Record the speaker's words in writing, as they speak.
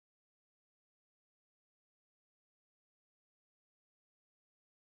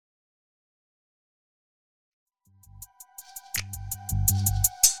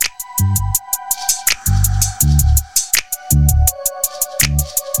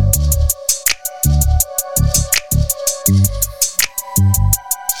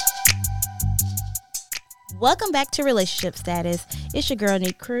Welcome back to Relationship Status. It's your girl,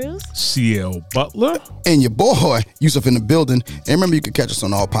 Nick Cruz. CL Butler. And your boy, Yusuf in the building. And remember, you can catch us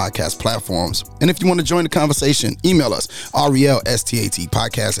on all podcast platforms. And if you want to join the conversation, email us,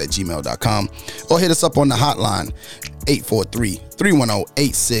 relstatpodcast@gmail.com, or hit us up on the hotline,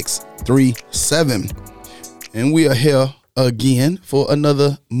 843-310-8637. And we are here again for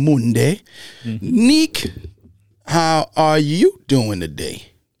another Monday. Neek, how are you doing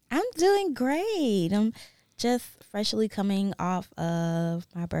today? I'm doing great. I'm just freshly coming off of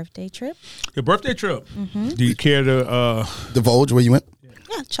my birthday trip. Your birthday trip. Mm-hmm. Do you care to divulge where you went?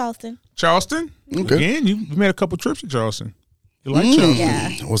 Yeah, Charleston. Charleston? Okay. Again, you made a couple trips to Charleston. You like Charleston? Yeah.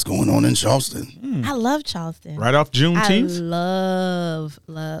 What's going on in Charleston? I love Charleston. Right off Juneteenth? I love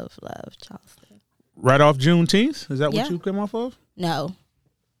Charleston. Right off Juneteenth? Is that what Yeah. you came off of? No.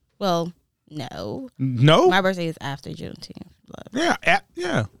 Well, no. No? My birthday is after Juneteenth. Love.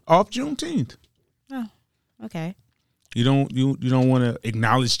 Yeah, off Juneteenth. Oh, okay. You don't want to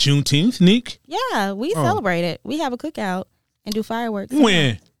acknowledge Juneteenth, Neek? Yeah, we celebrate it. We have a cookout and do fireworks.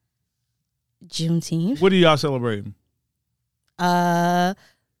 When? Juneteenth. What are y'all celebrating? African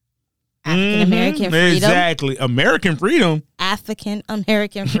American freedom. Exactly. American freedom. African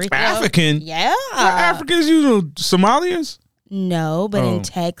American freedom. African? Yeah. Africans, Somalians? No, but in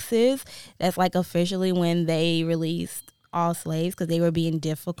Texas, that's like officially when they released all slaves because they were being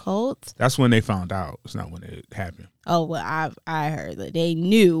difficult. That's when they found out. It's not when it happened. Oh, well, I heard that they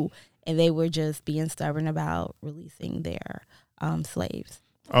knew and they were just being stubborn about releasing their slaves.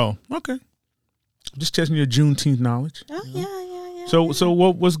 Oh, okay. Just testing your Juneteenth knowledge. Oh, yeah. So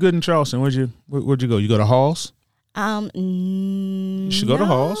what's good in Charleston? Where'd you go? You go to Halls? You should go to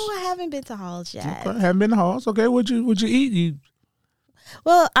Halls. No, I haven't been to Halls yet. Okay, haven't been to Halls. Okay, what'd you eat?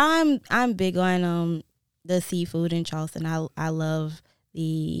 Well, I'm big on the seafood in Charleston. I love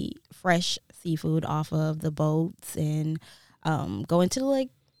the fresh seafood off of the boats and going to the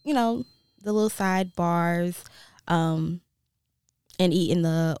little side bars and eating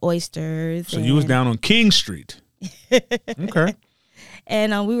the oysters. So you was down on King Street. Okay.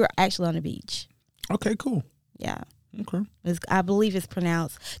 And we were actually on the beach. Okay, cool. Yeah. Okay. I believe it's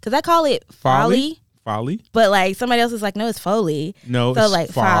pronounced because I call it Folly. Folly. But like somebody else is like, no, it's Foley. No, so it's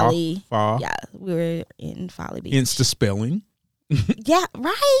like Folly. Fa. Yeah, we were in Folly Beach. Hence the spelling. Yeah,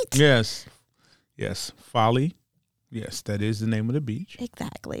 right. Yes. Folly. Yes, that is the name of the beach.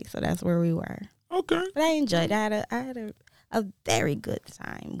 Exactly. So that's where we were. Okay. But I enjoyed it. I had a very good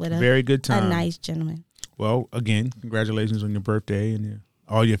time with very good time. A nice gentleman. Well, again, congratulations on your birthday and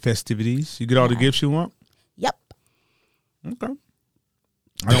all your festivities. You get all the gifts you want? Yep. Okay.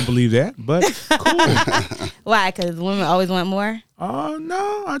 I don't believe that, but cool. Why? Because women always want more?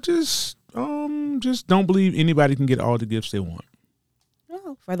 No, I just don't believe anybody can get all the gifts they want.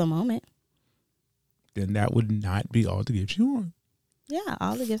 Oh, for the moment. Then that would not be all the gifts you want. Yeah,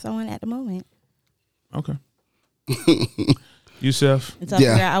 all the gifts I want at the moment. Okay. Yusuf?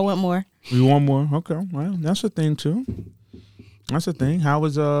 I want more. You want more? Okay. Well, that's a thing too. That's a thing. How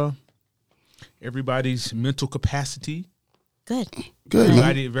was everybody's mental capacity? Good.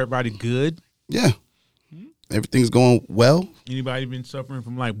 Everybody good? Yeah. Everything's going well. Anybody been suffering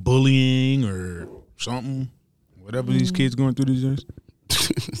from like bullying or something? Whatever these kids going through these days?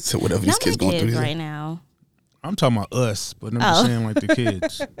 So whatever these kids going through these right now. I'm talking about us, but I'm just saying like the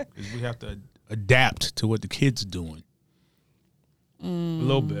kids. 'Cause we have to adapt to what the kids are doing. A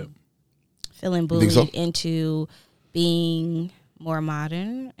little bit. Feeling bullied into being more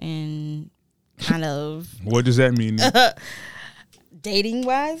modern and kind of... What does that mean? Dating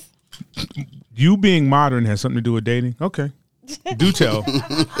wise? You being modern has something to do with dating? Okay. Do tell.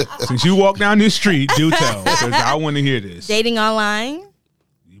 Since you walk down this street, do tell. Because I want to hear this. Dating online?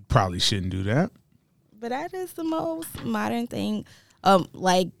 You probably shouldn't do that. But that is the most modern thing. Of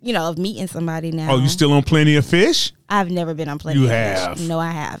meeting somebody now. Oh, you still on Plenty of Fish? I've never been on Plenty of Fish. No,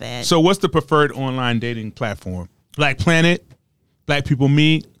 I haven't. So what's the preferred online dating platform? Black Planet? Black People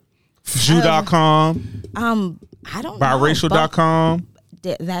Meet? Jew.com? I don't know. Biracial.com?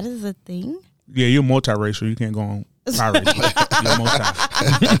 That is a thing? Yeah, you're multiracial. You can't go on biracial.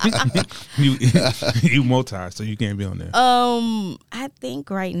 You're multi. You multi, so you can't be on there. I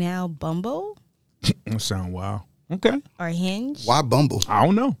think right now Bumble. That sound wild. Okay. Or Hinge. Why Bumble? I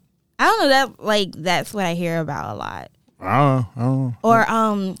don't know. That's what I hear about a lot. Oh. Or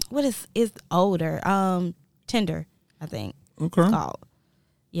what is older? Tinder, I think. Okay. It's called.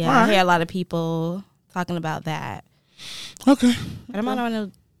 Yeah, All right. I hear a lot of people talking about that. Okay. But I'm not on a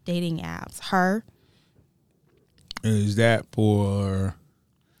dating apps. Her. Is that for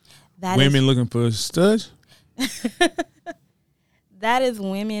That women is, looking for studs? that is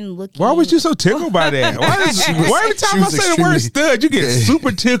women looking. Why was you so tickled by that? Why every time I was say the word extremely- stud, you get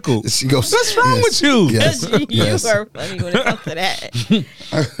super tickled? She goes, What's wrong yes, with you? Yes. you Yes. are funny when it comes to that.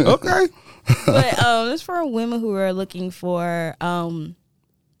 Okay. But it's for women who are looking for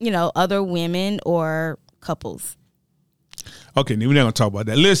other women or couples. Okay, we're not gonna talk about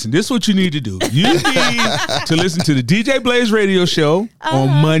that. Listen, this is what you need to do. You need to listen to the DJ Blaze radio show on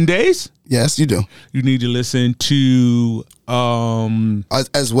Mondays. Yes, you do. You need to listen to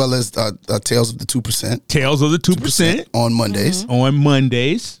As well as Tales of the 2% Tales of the 2% on Mondays, on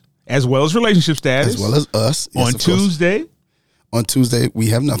Mondays, as well as Relationship Status. as well as us. Yes, on of course. Tuesday. On Tuesday, we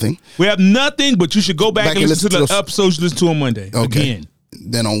have nothing. We have nothing, but you should go back and listen to the those- episodes you listen to on Monday. Okay. Again.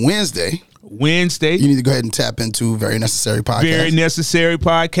 Then on Wednesday, you need to go ahead and tap into Very Necessary Podcast. Very Necessary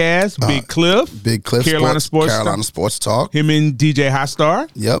Podcast, Big Cliff. Big Cliff Carolina Sports Carolina Talk. Sports Talk. Him and DJ Hot Star.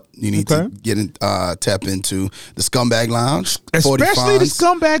 Yep. You need Okay. to get in, tap into the Scumbag Lounge. Especially 40 the Fonz.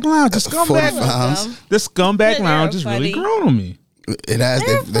 Scumbag Lounge. The 40 Scumbag Fonz. The Scumbag They're Lounge has really funny. grown on me. It has.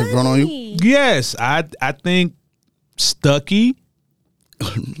 They've grown on you. Yes, I think Stucky.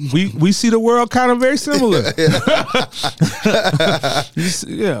 We see the world kind of very similar.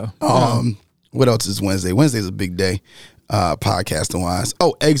 Yeah. What else is Wednesday? Wednesday's a big day, podcasting wise.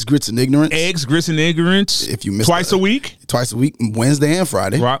 Oh, Eggs, Grits, and Ignorance. Eggs, Grits, and Ignorance. If you missed twice a week. Twice a week, Wednesday and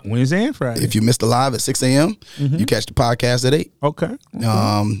Friday. Rock Wednesday and Friday. If you missed the live at 6 a.m., you catch the podcast at 8. Okay.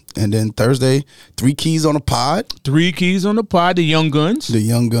 And then Thursday, 3 Keys on a Pod. 3 Keys on the Pod. The Young Guns. The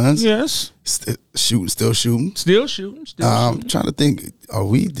Young Guns. Yes. Still Still shooting. shooting. Still shooting. Trying to think.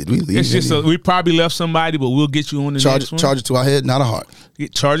 Did we leave? It's just we probably left somebody, but we'll get you on the next one. charge it to our head, not our heart.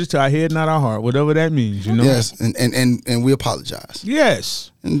 Charge it to our head, not our heart. Whatever that means, you know. Yes, and we apologize.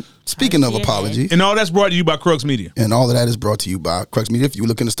 Yes. And speaking of Yeah. apologies, And all that's brought to you by Crux Media. and all of that is brought to you by Crux Media. If you're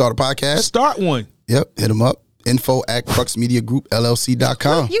looking to start a podcast, Start one. yep, hit them up.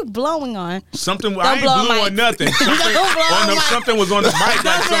 info@cruxmediagroupllc.com. You blowing on? Something I ain't blow a blew mic. on nothing. Something, Don't blow a mic. something was on the mic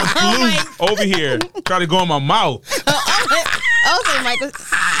like something flew over here. Tried to go in my mouth. Okay, Michael.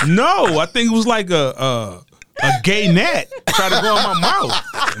 No, I think it was like a gay gnat tried to go in my mouth,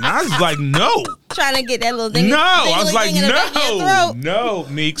 and I was like, no, Trying to get that little thing. no. I was like, no,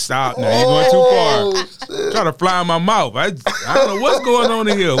 Meek, stop. Now you're going too far. Trying to fly in my mouth. I don't know what's going on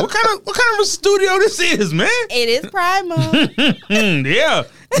in here. What kind of a studio this is, man? It is Pride Month. Yeah,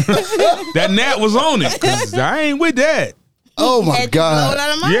 that gnat was on it. 'Cause I ain't with that. Oh my Had you blown God! out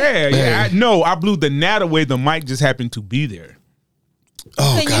of mic? Yeah. I blew the gnat away. The mic just happened to be there.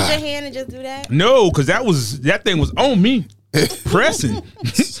 Oh Can you use your God! hand and just do that? No, because that thing was on me, pressing.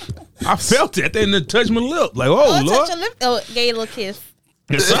 I felt it. That thing touched my lip. Like, oh Lord, Touch your lip. Oh, gave you a little kiss.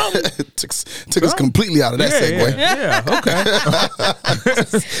 It's something. took us completely out of that segue. Yeah, okay.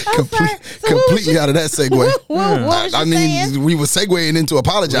 Completely out of that segue. What was you I mean, saying? we were segueing into I was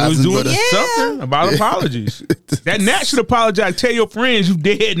apologizing, doing but something about apologies. That gnat should apologize. Tell your friends you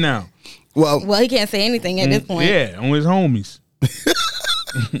dead now. well, Well, he can't say anything at this point. Yeah, on his homies.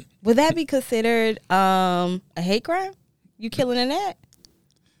 Would that be considered a hate crime? You killing a gnat?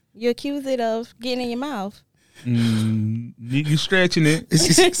 You accuse it of getting in your mouth. You stretching it.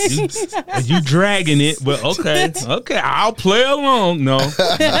 You dragging it, but okay, I'll play along. No,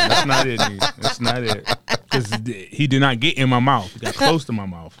 that's not it. Nick. That's not it. Because he did not get in my mouth. He got close to my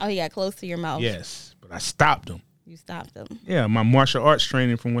mouth. Oh, he got close to your mouth. Yes, but I stopped him. You stopped him. Yeah, my martial arts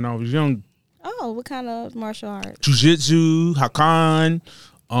training from when I was young. Oh, what kind of martial arts? Jiu-jitsu, Hakan.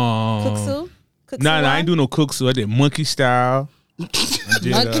 Kuksu? Nah, I ain't do no kuksu. I did monkey style. I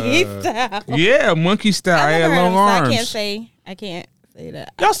did, Monkey style. Yeah, monkey style. I had never heard long of it, so arms. I can't say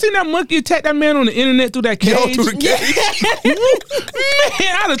that. Y'all seen that monkey attack that man on the internet through that cage? Yo, through the cage. Man,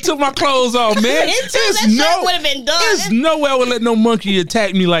 I'd have took my clothes off, man. That shit would have been done. There's no way I would let no monkey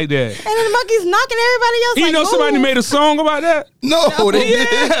attack me like that. And then the monkey's knocking everybody else. You like, know somebody "Ooh." made a song about that? No, they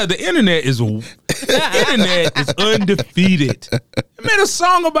didn't. Yeah, the internet is undefeated. They made a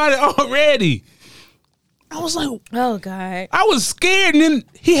song about it already. I was like, Oh God. I was scared, and then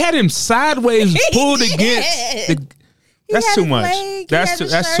he had him sideways pulled did. against. That's had too his much. leg, he That's had too.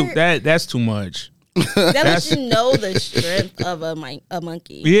 his That's too. shirt. That's too much. That lets you know the strength of a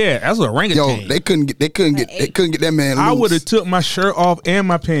monkey. Yeah, that's a Yo, orangutan. they couldn't get that man loose. I would have took my shirt off and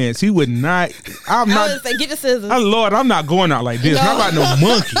my pants. He would not. I'm I not. would say, get the scissors. Oh Lord, I'm not going out like this. No. Not about no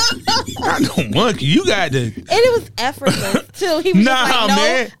monkey. Not no monkey. You got to. And it was effortless too. He was Nah, just like, no,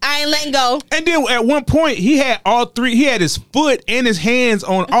 man. I ain't letting go. And then at one point, he had all three. He had his foot and his hands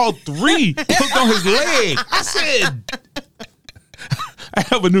on all three hooked on his leg. I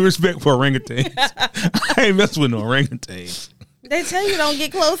have a new respect for orangutans. I ain't messing with no orangutans. They tell you don't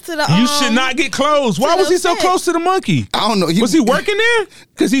get close to the. You should not get close. Why was he so close to the monkey? I don't know. Was he working there?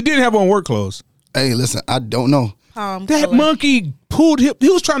 Because he didn't have on work clothes. Hey, listen, I don't know. That monkey pulled him. He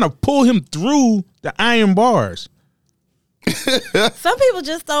was trying to pull him through the iron bars. Some people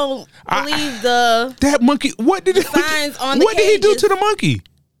just don't believe that monkey. What did signs on the What did he do to the monkey?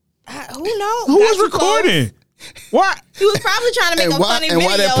 Who knows? Who was recording? Why? He was probably trying to make a funny video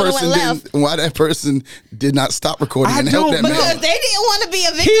why that person did not stop recording and help that man? Because they didn't want to be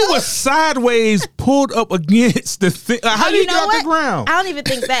a victim. He was sideways, pulled up against the thing. How did he get off the ground? I don't even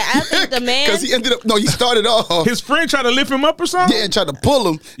think that. I think the man, because he ended up. No, he started off. His friend tried to lift him up or something. Yeah, tried to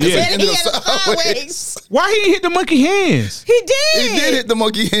pull him. Yeah, he ended up sideways. Why he didn't hit the monkey hands? He did. He did hit the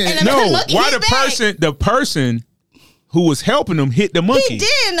monkey hands. No, why the person who was helping him hit the monkey? He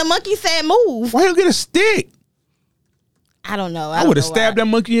did, and the monkey said, "Move." Why you get a stick? I don't know. I would have stabbed that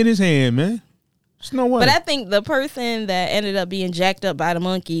monkey in his hand, man. There's no way. But I think the person that ended up being jacked up by the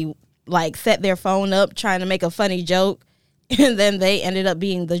monkey, like, set their phone up trying to make a funny joke, and then they ended up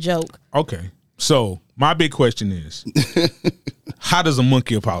being the joke. Okay. So my big question is, how does a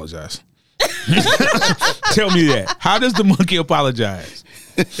monkey apologize? Tell me that. How does the monkey apologize?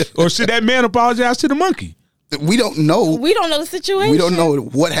 Or should that man apologize to the monkey? We don't know. We don't know the situation. We don't know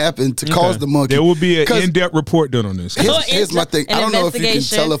what happened to cause the monkey. There will be an in-depth report done on this. Here's my thing. I don't know if you can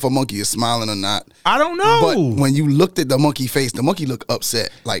tell if a monkey is smiling or not. I don't know. But when you looked at the monkey face, the monkey looked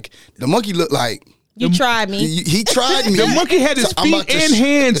upset. Like, the monkey looked like... You tried me. He tried me. The monkey had his feet and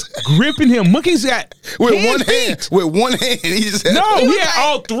hands gripping him. Monkey's got with one hand. With one hand, he just had. No, he had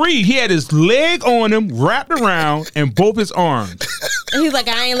all three. He had his leg on him, wrapped around, and both his arms. And he's like,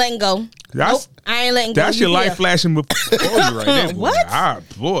 I ain't letting go. Nope, I ain't letting go. That's your life flashing before you right there. What? Ah,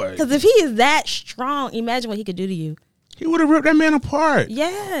 boy. Because if he is that strong, imagine what he could do to you. He would have ripped that man apart.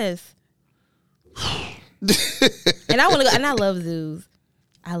 Yes. And I want to go. And I love zoos.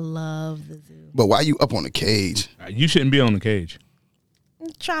 I love the zoo. But why you up on the cage? You shouldn't be on the cage.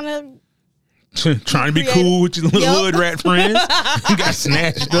 I'm trying to be cool with your little hood rat friends. You got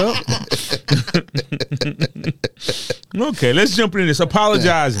snatched up. Okay, let's jump into this.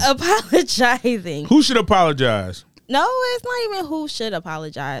 Apologizing. Apologizing. Who should apologize? No, it's not even who should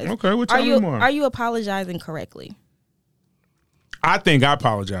apologize. Okay, well, tell me more. Are you apologizing correctly? I think I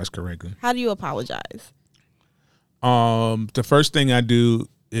apologize correctly. How do you apologize? The first thing I do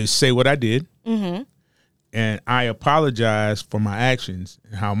is say what I did. Mm-hmm. And I apologize for my actions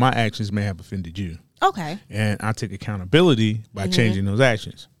and how my actions may have offended you. Okay. And I take accountability by changing those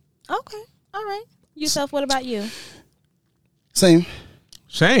actions. Okay. All right. Yourself, what about you? Same.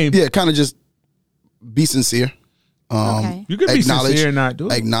 Yeah, kind of just be sincere. Okay. You can be sincere and not do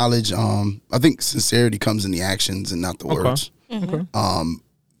it. Acknowledge. I think sincerity comes in the actions and not the words.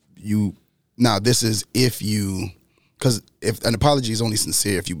 Mm-hmm. Now this is because if an apology is only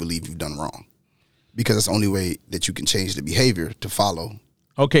sincere if you believe you've done wrong, because that's the only way that you can change the behavior to follow.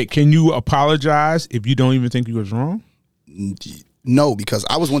 Okay, can you apologize if you don't even think you was wrong? No, because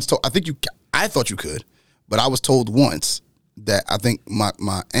I was once told. I thought you could, but I was told once that I think my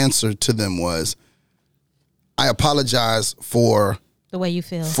answer to them was, I apologize for the way you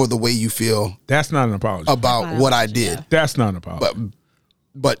feel. For the way you feel. That's not an apology about what I did. Yeah. That's not an apology.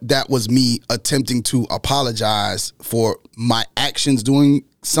 But that was me attempting to apologize for my actions doing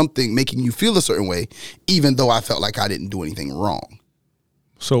something, making you feel a certain way, even though I felt like I didn't do anything wrong.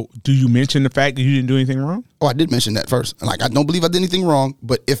 So do you mention the fact that you didn't do anything wrong? Oh, I did mention that first. Like, I don't believe I did anything wrong,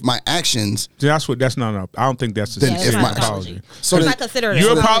 but if my actions... I don't think that's a sincere apology. So I consider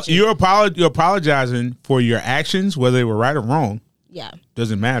it you're apologizing for your actions, whether they were right or wrong. Yeah.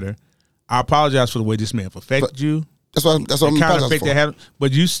 Doesn't matter. I apologize for the way this may have affected you. That's what I'm apologizing for.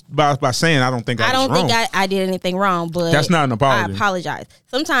 But you, by saying I don't think I was wrong. I did anything wrong, but that's not an apology. I apologize.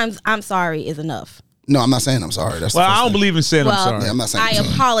 Sometimes I'm sorry is enough. No, I'm not saying I'm sorry. That's I don't believe in saying I'm sorry. Yeah, I'm not saying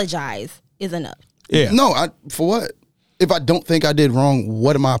I apologize is enough. Yeah. No, for what? If I don't think I did wrong,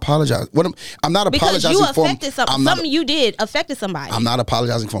 what am I apologizing? I'm not apologizing because you for affected something you did affected somebody. I'm not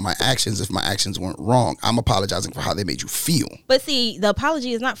apologizing for my actions if my actions weren't wrong. I'm apologizing for how they made you feel. But see, the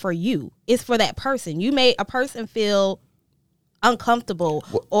apology is not for you. It's for that person. You made a person feel uncomfortable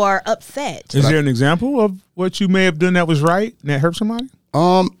or upset. Is there an example of what you may have done that was right and that hurt somebody?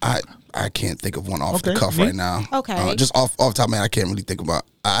 I can't think of one off the cuff right now. Okay. Just off the top of my head, I can't really think about.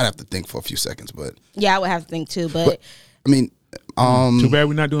 I'd have to think for a few seconds, but yeah, I would have to think too. But I mean, too bad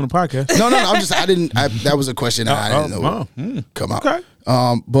we're not doing a podcast. No. That was a question I didn't know come out. Okay.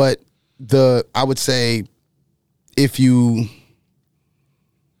 But I would say if you,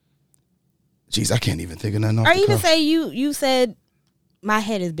 geez, I can't even think of nothing. Or even say you said my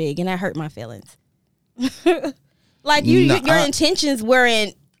head is big and that hurt my feelings. Like your intentions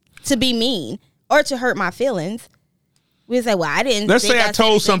weren't to be mean or to hurt my feelings. We say, well, I didn't. Let's say I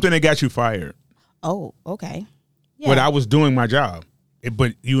told something that got you fired. Oh, okay. Yeah. But I was doing my job,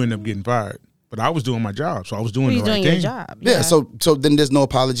 but you ended up getting fired. But I was doing my job, so I was doing the right thing. Your job. Yeah. So then there's no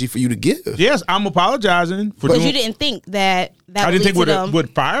apology for you to give. Yes, I'm apologizing for. But you didn't think that I didn't think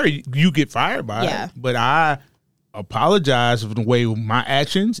would fire you get fired by it. But I apologize for the way my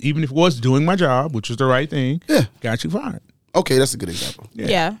actions, even if it was doing my job, which was the right thing, got you fired. Okay, that's a good example.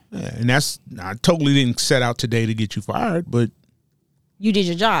 Yeah. And I totally didn't set out today to get you fired, but you did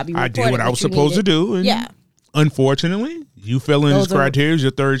your job. I did what I was supposed to do. And unfortunately, you fell in this criteria,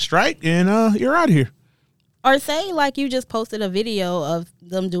 your third strike, and you're out of here. Or say like you just posted a video of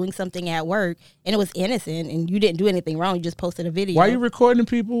them doing something at work and it was innocent and you didn't do anything wrong. You just posted a video. Why are you recording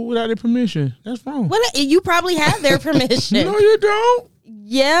people without their permission? That's wrong. Well, you probably have their permission. No, you don't.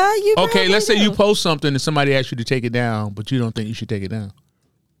 Yeah, you okay, let's say you post something and somebody asks you to take it down, but you don't think you should take it down.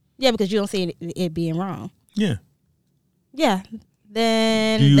 Yeah, because you don't see it being wrong. Yeah. Yeah.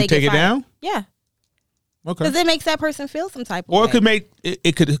 Then do you take it down? Yeah. Okay. Because it makes that person feel some type of way. Or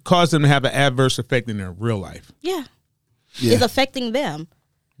it could cause them to have an adverse effect in their real life. Yeah. It's affecting them.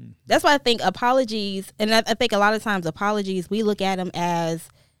 That's why I think apologies, and I think a lot of times apologies, we look at them as,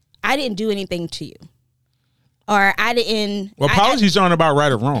 I didn't do anything to you. Or I didn't. Well, apologies aren't about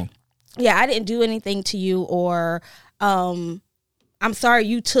right or wrong. Yeah, I didn't do anything to you, or I'm sorry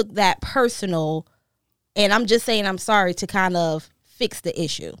you took that personal, and I'm just saying I'm sorry to kind of fix the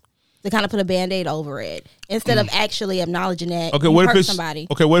issue, to kind of put a Band-Aid over it, instead of actually acknowledging that you hurt somebody.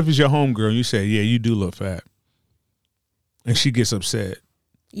 Okay, what if it's your homegirl and you say, yeah, you do look fat, and she gets upset?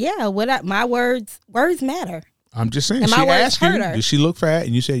 Yeah, my words matter. I'm just saying. And she asked you, did she look fat?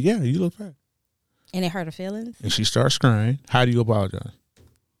 And you say, yeah, you look fat. And it hurt her feelings. And she starts crying. How do you apologize?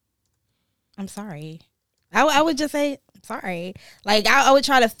 I'm sorry. I would just say, I'm sorry. Like, I would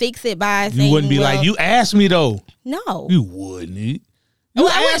try to fix it by saying, you wouldn't be like, you asked me, though. No. You wouldn't. You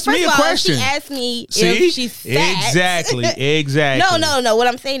asked me a question. She asked me if she's fat. Exactly. No. What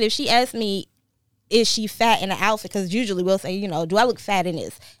I'm saying, if she asked me, is she fat in the outfit? Because usually we'll say, do I look fat in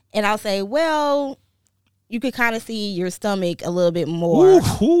this? And I'll say, well, you could kind of see your stomach a little bit more.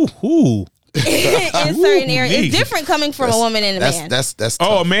 Ooh. In certain areas. It's different coming from a woman and a man. That's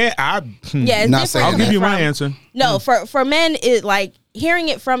oh, man. It's not different. I'll give you my answer. No, for men, it like hearing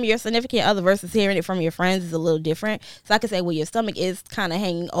it from your significant other versus hearing it from your friends is a little different. So I could say, well, your stomach is kind of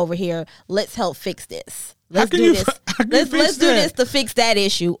hanging over here. Let's help fix this. Let's do this. Let's do this to fix that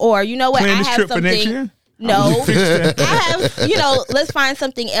issue. Or you know what? Plan I have something. No, I have. Let's find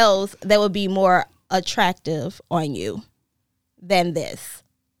something else that would be more attractive on you than this.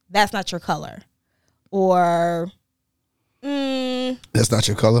 That's not your color. Or that's not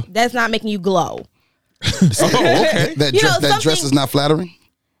your color. That's not making you glow. Okay. That dress is not flattering.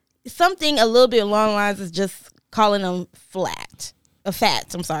 Something a little bit along the lines is just calling them fat.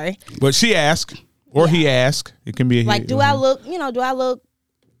 I'm sorry. But she asked, or he asked. It can be like, do I look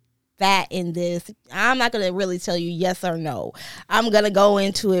fat in this? I'm not gonna really tell you yes or no. I'm gonna go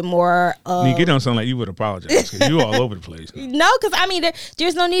into it more. It don't sound like you would apologize because you all over the place. No, because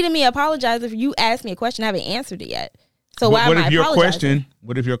there's no need of me apologize if you ask me a question I haven't answered it yet. So why am I apologizing?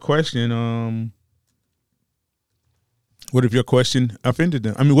 What if your question offended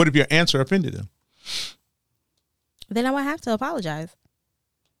them? I mean, what if your answer offended them? Then I would have to apologize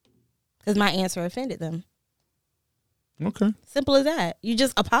because my answer offended them. Okay. Simple as that. You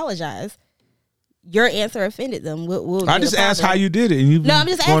just apologize. Your answer offended them. I just asked how you did it. And I'm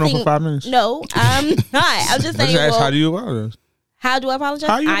just going asking. On for 5 minutes. No, I'm not. I'm just saying. I just asked, how do you apologize? How do I apologize?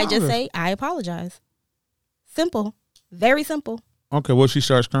 I just say I apologize. Simple. Very simple. Okay. Well, she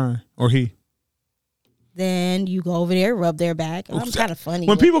starts crying, or he. Then you go over there, rub their back. I'm kind of funny.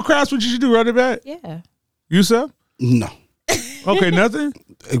 When people cry, what you should do? Rub their back. Yeah. You, sir? No. Okay. Nothing.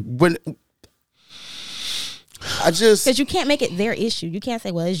 Because you can't make it their issue. You can't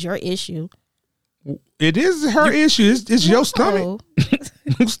say, well, it's your issue. It is her issue. It's your stomach.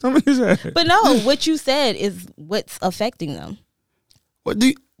 Stomach is her. But no, what you said is what's affecting them. Well,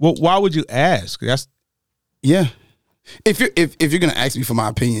 why would you ask? Yeah. If you're gonna ask me for my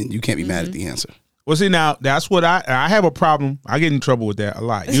opinion, you can't be mad at the answer. Well, see, now that's what I have a problem. I get in trouble with that a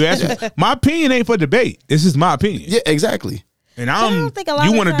lot. You ask me, my opinion ain't for debate. This is my opinion. Yeah, exactly. And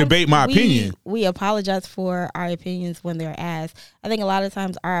you want to debate my opinion. We apologize for our opinions when they're asked. I think a lot of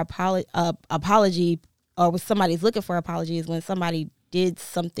times our apology, or when somebody's looking for apology, is when somebody did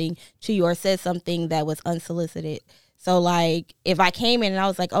something to you or said something that was unsolicited. So, like, if I came in and I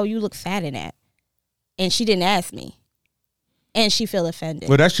was like, "Oh, you look fat in that," and she didn't ask me, and she feel offended.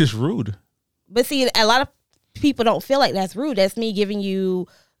 Well, that's just rude. But see, a lot of people don't feel like that's rude. That's me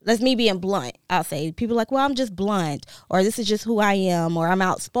being blunt. I'll say people are like, well, I'm just blunt, or this is just who I am, or I'm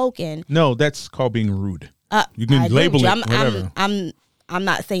outspoken. No, that's called being rude. You can label it whatever. I'm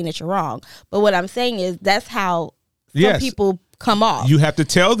not saying that you're wrong, but what I'm saying is that's how some people come off. You have to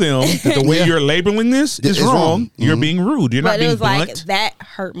tell them that the way you're labeling this is wrong. Mm-hmm. You're being rude. You're not being blunt. But it was like, that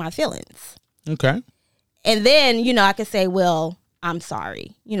hurt my feelings. Okay. And then, I could say, well, I'm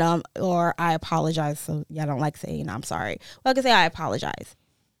sorry, or I apologize. So y'all don't like saying I'm sorry. Well, I could say I apologize.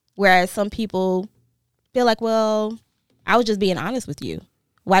 Whereas some people feel like, well, I was just being honest with you.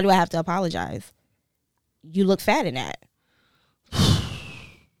 Why do I have to apologize? You look fat in that.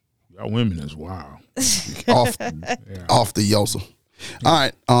 Y'all women is wild. off the yozel. All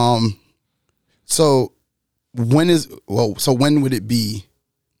right. So when is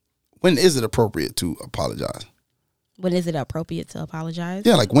it appropriate to apologize? When is it appropriate to apologize?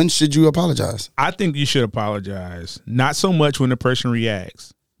 Yeah, like when should you apologize? I think you should apologize. Not so much when the person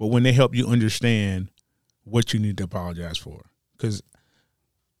reacts, but when they help you understand what you need to apologize for. Because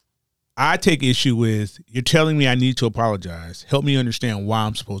I take issue with, you're telling me I need to apologize. Help me understand why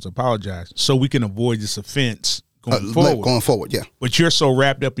I'm supposed to apologize so we can avoid this offense going forward. Going forward, yeah. But you're so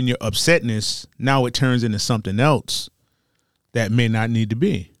wrapped up in your upsetness, now it turns into something else that may not need to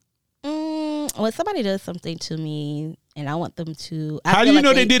be. When somebody does something to me and I want them to... How do you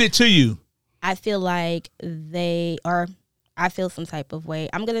know they did it to you? I feel like I feel some type of way.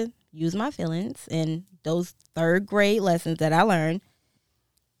 I'm going to use my feelings and those 3rd grade lessons that I learned.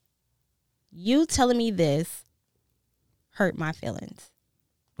 You telling me this hurt my feelings.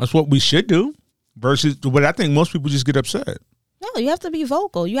 That's what we should do versus what I think most people just get upset. No, you have to be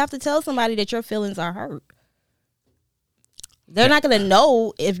vocal. You have to tell somebody that your feelings are hurt. They're not going to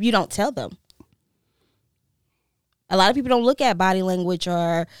know if you don't tell them. A lot of people don't look at body language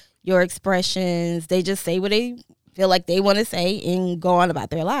or your expressions. They just say what they feel like they want to say and go on about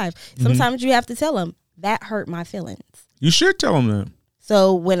their life. Sometimes you have to tell them, that hurt my feelings. You should tell them that.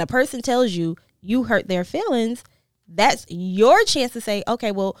 So when a person tells you you hurt their feelings, that's your chance to say,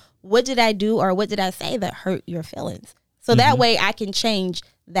 okay, well, what did I do or what did I say that hurt your feelings? So that way I can change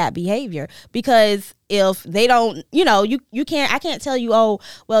that behavior. Because if they don't, I can't tell you, oh,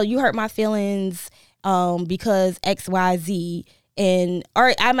 well, you hurt my feelings because XYZ.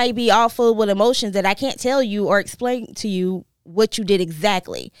 Or I might be all full with emotions that I can't tell you or explain to you what you did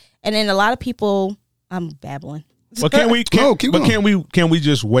exactly. And then a lot of people, I'm babbling. But can we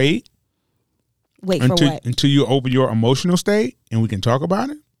just wait? Wait for what? Until you open your emotional state and we can talk about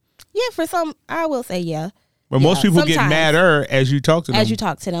it? Yeah, for some, I will say yeah. But most people get madder as you talk to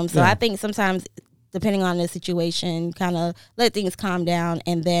them. So I think sometimes, depending on the situation, kind of let things calm down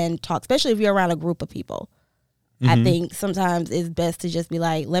and then talk, especially if you're around a group of people. I think sometimes it's best to just be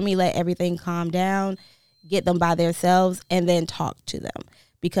like, let me let everything calm down, get them by themselves, and then talk to them.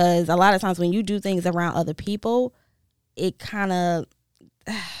 Because a lot of times when you do things around other people, it kind of,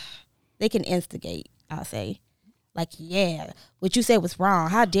 they can instigate, I'll say. Like, yeah, what you said was wrong.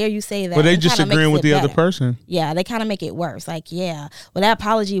 How dare you say that? But they just agreeing with the other person. Yeah, they kind of make it worse. Like, yeah, well, that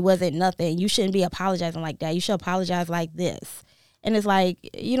apology wasn't nothing. You shouldn't be apologizing like that. You should apologize like this. And it's like,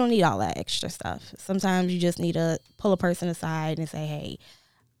 you don't need all that extra stuff. Sometimes you just need to pull a person aside and say, hey,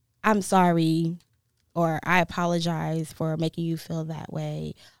 I'm sorry, or I apologize for making you feel that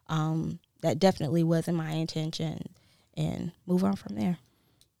way. That definitely wasn't my intention. And move on from there.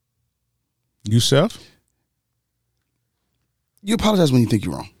 Yourself? You apologize when you think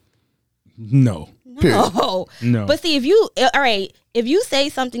you're wrong. No. No. But see, if you say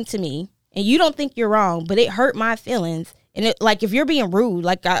something to me and you don't think you're wrong, but it hurt my feelings, and it, like, if you're being rude,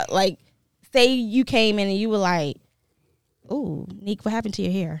 like say you came in and you were like, "Ooh, Neek, what happened to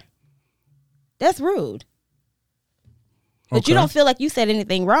your hair?" That's rude. But you don't feel like you said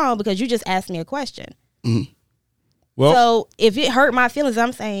anything wrong because you just asked me a question. Mm-hmm. Well, so if it hurt my feelings,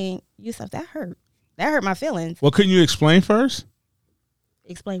 I'm saying, Yusuf, that hurt my feelings. Well, couldn't you explain first?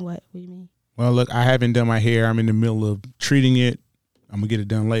 Explain what? What do you mean? Well, look, I haven't done my hair. I'm in the middle of treating it. I'm going to get it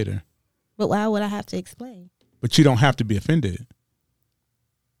done later. But why would I have to explain? But you don't have to be offended.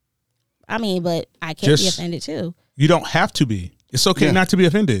 I mean, but I can be offended too. You don't have to be. It's okay not to be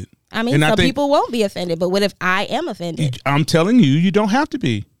offended. I mean, some people won't be offended, but what if I am offended? I'm telling you, you don't have to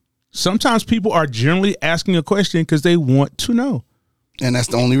be. Sometimes people are generally asking a question because they want to know. And that's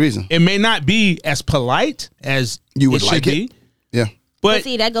the only reason. It may not be as polite as you would like it. Yeah. But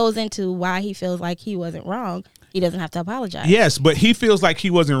see, that goes into why he feels like he wasn't wrong. He doesn't have to apologize. Yes, but he feels like he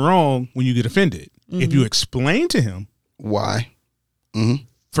wasn't wrong when you get offended. Mm-hmm. If you explain to him why,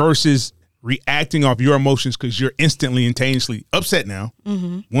 versus reacting off your emotions because you're instantly and instantaneously upset now.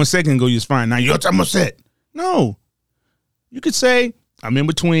 1 second ago, you're fine. Now you're upset. No. You could say, I'm in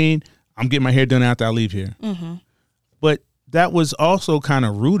between. I'm getting my hair done after I leave here. But that was also kind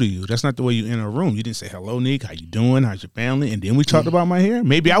of rude of you. That's not the way you enter a room. You didn't say, hello, Nick. How you doing? How's your family? And then we talked about my hair.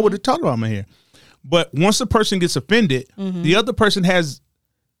 Maybe I would have talked about my hair. But once a person gets offended, the other person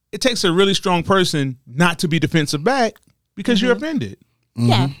it takes a really strong person not to be defensive back because you're offended.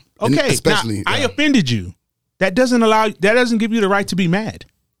 Yeah. Okay, especially I offended you. That doesn't give you the right to be mad.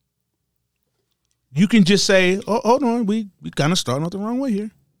 You can just say, "Oh, hold on, we kind of starting off the wrong way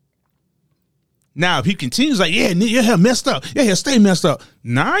here." Now, if he continues like, "Yeah, your hair messed up. Your hair stay messed up,"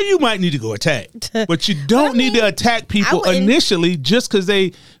 now you might need to go attack. But you don't need to attack people initially just because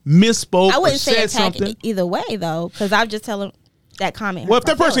they misspoke. I wouldn't or said say attack something. either way though, because I'll just tell him that comment. Well, if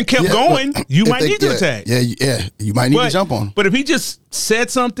that person kept going, you might need to attack. Yeah, you might need to jump on. But if he just said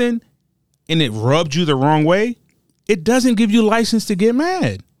something and it rubbed you the wrong way, it doesn't give you license to get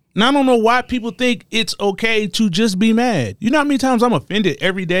mad. And I don't know why people think it's okay to just be mad. You know how many times I'm offended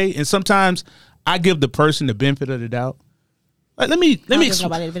every day, and sometimes I give the person the benefit of the doubt. Like, let me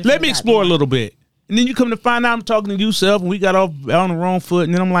explore a little bit, and then you come to find out I'm talking to you, Self, and we got off on the wrong foot,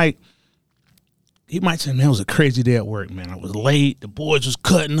 and then I'm like, he might say, man, it was a crazy day at work, man. I was late. The boys was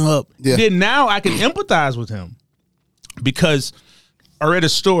cutting up. Yeah. Then now I can empathize with him because I read a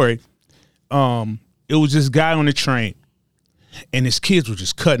story. It was this guy on the train, and his kids were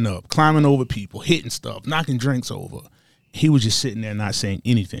just cutting up, climbing over people, hitting stuff, knocking drinks over. He was just sitting there not saying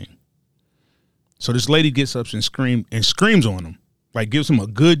anything. So this lady gets up and screams on him, like gives him a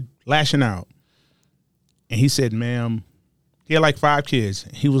good lashing out. And he said, ma'am, he had like 5 kids.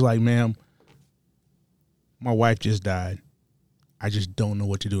 He was like, ma'am, my wife just died. I just don't know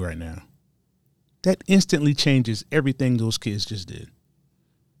what to do right now. That instantly changes everything those kids just did.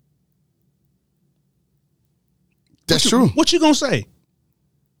 That's true. What you gonna say?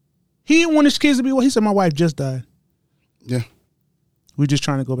 He didn't want his kids to be what? He said, my wife just died. Yeah. We're just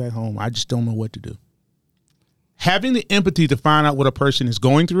trying to go back home. I just don't know what to do. Having the empathy to find out what a person is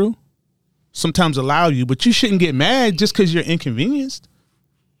going through sometimes allow you, but you shouldn't get mad just because you're inconvenienced.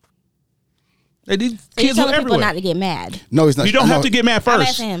 Like, these kids you're are telling people everywhere. not to get mad. No, he's not. You don't have to get mad first. I'm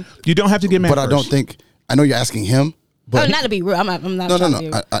asking him. You don't have to get mad But first. I don't think, I know you're asking him. But not to be rude. I'm not No. trying to be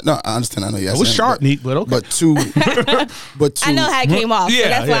rude. I understand. I know you're asking It was him, sharp, Neat, but okay. But to I know how it came off. Yeah, so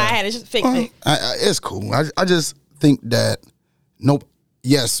that's why yeah. I had to just fix it. it's cool. I just think that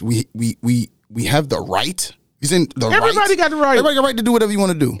yes, we have the right. He's in the Everybody got the right. Everybody got the right to do whatever you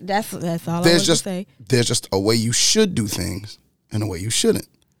want to do. That's all I want to say. There's just a way you should do things and a way you shouldn't.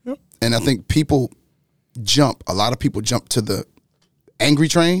 Yep. And I think a lot of people jump to the angry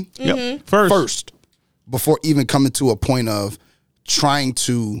train first before even coming to a point of trying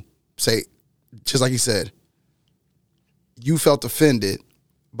to say, just like he said, you felt offended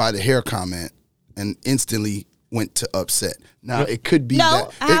by the hair comment and instantly went to upset. Now it could be go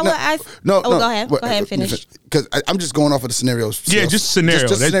ahead and finish. Because I'm just going off of the scenarios. Yeah, just scenario.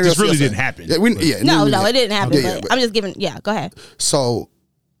 That just really didn't happen. No, it didn't happen. But I'm just giving. Yeah, go ahead. So,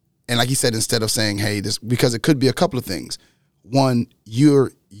 and like he said, instead of saying, "Hey, this," because it could be a couple of things. One,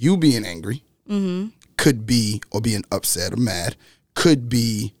 you being angry could be, or being upset or mad, could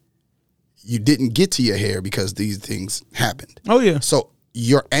be you didn't get to your hair because these things happened. Oh yeah. So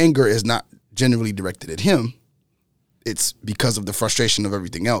your anger is not generally directed at him. It's because of the frustration of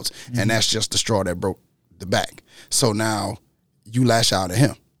everything else. And that's just the straw that broke the back. So now you lash out at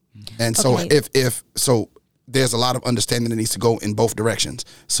him. And so if there's a lot of understanding that needs to go in both directions.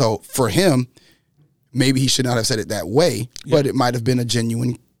 So for him, maybe he should not have said it that way, but it might have been a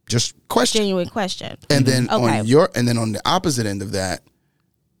genuine question. And then on the opposite end of that,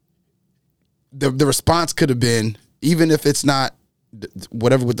 the response could have been, even if it's not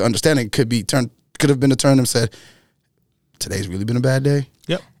whatever with the understanding, could have been a turn and said, today's really been a bad day.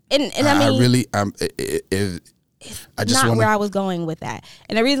 Yep. And I just not where I was going with that.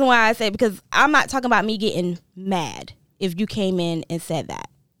 And the reason why I say, because I'm not talking about me getting mad if you came in and said that.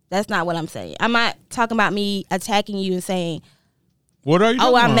 That's not what I'm saying. I'm not talking about me attacking you and saying, what are you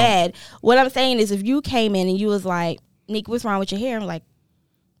talking I'm about? mad. What I'm saying is, if you came in and you was like, Nick, what's wrong with your hair? I'm like,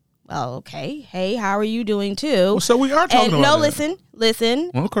 well, okay. Hey, how are you doing too? Well, so we are talking about that.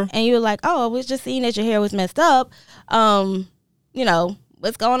 Listen. Okay. And you were like, oh, I was just seeing that your hair was messed up.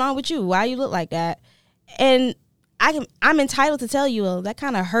 What's going on with you? Why you look like that? And I'm entitled to tell you, that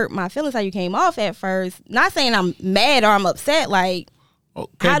kind of hurt my feelings how you came off at first. Not saying I'm mad or I'm upset. Like,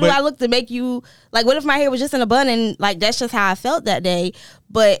 how do I look to make you, like, what if my hair was just in a bun and, like, that's just how I felt that day?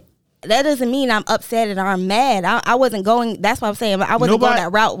 But that doesn't mean I'm upset and I'm mad. I wasn't going, that's what I'm saying. I wasn't going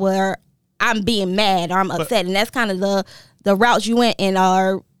that route where I'm being mad or I'm upset. And that's kind of the route you went and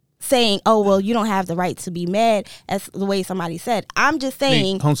are saying, oh, well, you don't have the right to be mad, as the way somebody said. I'm just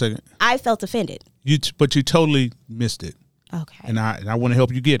saying, hold on a second. I felt offended. But you totally missed it. Okay. And I want to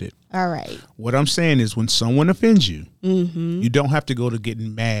help you get it. All right. What I'm saying is when someone offends you, you don't have to go to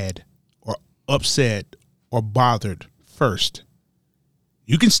getting mad or upset or bothered first.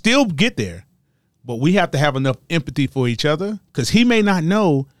 You can still get there, but we have to have enough empathy for each other, because he may not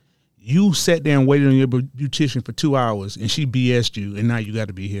know you sat there and waited on your beautician for 2 hours and she BS'd you, and now you got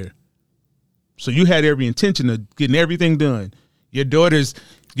to be here. So you had every intention of getting everything done. Your daughters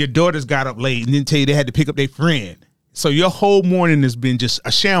got up late and didn't tell you they had to pick up their friend. So your whole morning has been just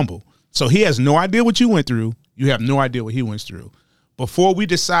a shamble. So he has no idea what you went through. You have no idea what he went through. Before we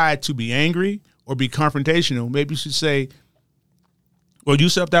decide to be angry or be confrontational, maybe you should say, well, you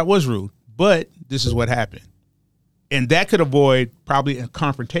said that was rude, but this is what happened. And that could avoid probably a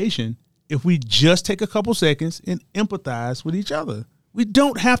confrontation if we just take a couple seconds and empathize with each other. We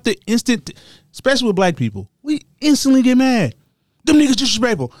don't have to especially with black people, we instantly get mad. Them niggas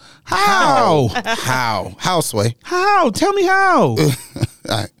disrespectful. How? How, Sway? How? Tell me how. All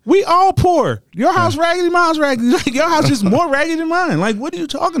right. We all poor. Your house raggedy, mine's raggedy. Like, your house is more raggedy than mine. Like, what are you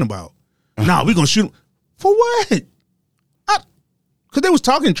talking about? Nah, we gonna shoot him. For what? Because they was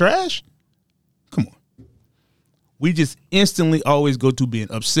talking trash. Come on. We just instantly always go to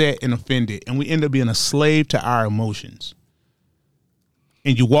being upset and offended, and we end up being a slave to our emotions.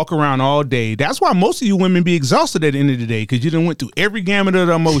 And you walk around all day. That's why most of you women be exhausted at the end of the day, because you done went through every gamut of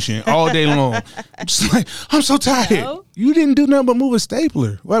the emotion all day long. I'm just like, I'm so tired. No. You didn't do nothing but move a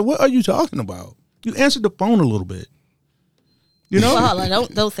stapler. Like, what are you talking about? You answered the phone a little bit. You know? Well,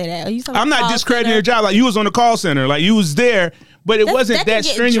 don't say that. Are you I'm not discrediting your job. Like, you was on the call center. Like, you was there, but it wasn't that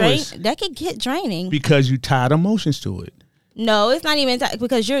strenuous. That could get draining. Because you tied emotions to it. No, it's not even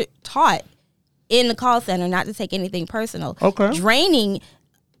because you're taught in the call center not to take anything personal. Okay. Draining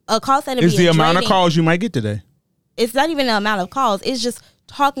a call center is the amount of calls you might get today. It's not even the amount of calls. It's just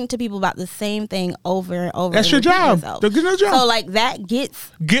talking to people about the same thing over and over. That's your job. Get another job. So like that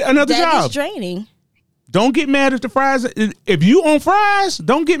gets another job. That is draining. Don't get mad if the fries. If you on fries,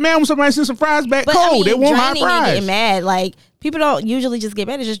 don't get mad when somebody sends some fries back cold. They want hot fries. Get mad. Like people don't usually just get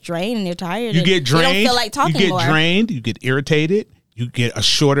mad. They just drained and they're tired. You get drained. They don't feel like talking more. You get drained. You get irritated. You get a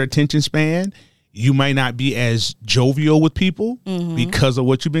shorter attention span. You might not be as jovial with people because of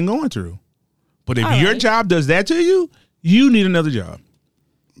what you've been going through. But if your job does that to you, you need another job.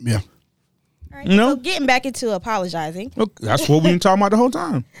 Yeah. All right, so getting back into apologizing. Look, that's what we've been talking about the whole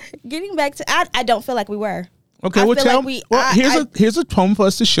time. Getting back to, I don't feel like we were. Okay, well, tell me. Here's a poem for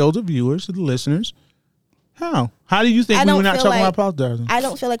us to show the viewers, to the listeners. How do you think we were not talking about apologizing? I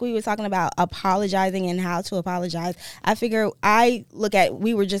don't feel like we were talking about apologizing and how to apologize.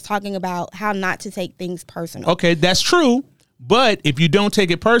 We were just talking about how not to take things personal. Okay, that's true. But if you don't take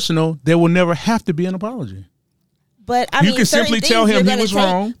it personal, there will never have to be an apology. But you can simply tell him he was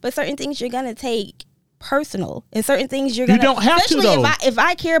wrong. But certain things you're going to take personal, and certain things you don't have to, though. If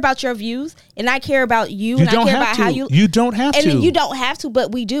I care about your views and I care about you and I care about how you don't have to. And you don't have to,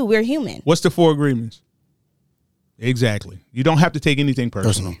 but we do. We're human. What's the 4 agreements? Exactly. You don't have to take anything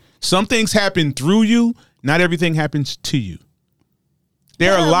personal. Some things happen through you. Not everything happens to you.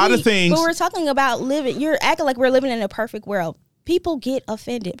 There are a lot of things. But we're talking about living. You're acting like we're living in a perfect world. People get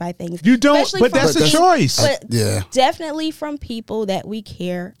offended by things. You don't, but that's a choice. But definitely from people that we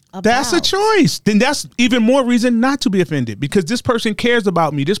care about. That's a choice. Then that's even more reason not to be offended, because this person cares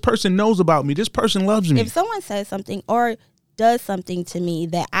about me. This person knows about me. This person loves me. If someone says something or does something to me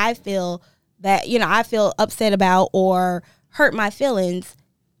that I feel upset about or hurt my feelings,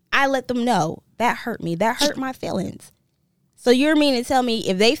 I let them know that hurt me. That hurt my feelings. So you're meaning to tell me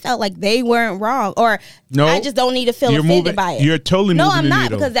if they felt like they weren't wrong, or I just don't need to feel offended by it? You're totally moving the needle. No, I'm not,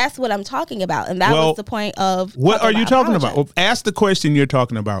 because that's what I'm talking about. And that was the point of what are you talking about? Well, ask the question you're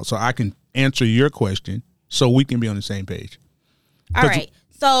talking about so I can answer your question so we can be on the same page. All right.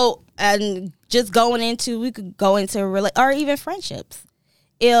 So just we could go into or even friendships.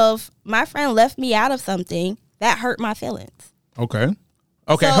 If my friend left me out of something, that hurt my feelings. Okay. So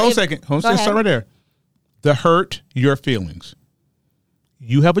hold on a second. Start right there. The hurt your feelings.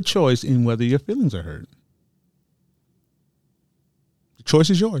 You have a choice in whether your feelings are hurt. The choice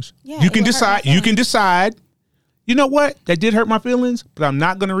is yours. Yeah, you can decide. You can decide. You know what? That did hurt my feelings, but I'm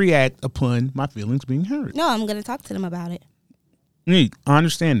not going to react upon my feelings being hurt. No, I'm going to talk to them about it. I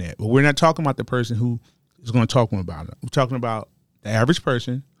understand that, but we're not talking about the person who is going to talk to them about it. We're talking about the average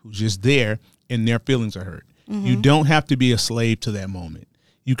person who's just there and their feelings are hurt. Mm-hmm. You don't have to be a slave to that moment.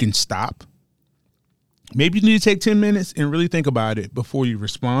 You can stop. Maybe you need to take 10 minutes and really think about it before you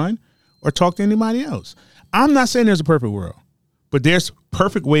respond, or talk to anybody else. I'm not saying there's a perfect world, but there's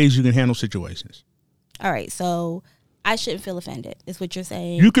perfect ways you can handle situations. All right, so I shouldn't feel offended, is what you're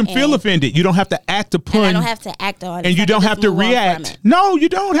saying. You can feel offended. You don't have to act upon. I don't have to act on it. And you don't have to react. No, you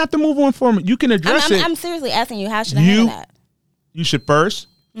don't have to move on from it. You can address it. I'm seriously asking you, how should I handle that? You should first.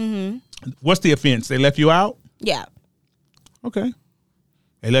 What's the offense? They left you out? Yeah. Okay.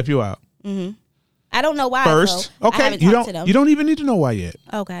 They left you out. I don't know why. First, so okay, I haven't you talked to them. don't even need to know why yet.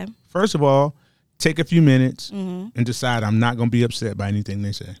 Okay. First of all, take a few minutes and decide I'm not going to be upset by anything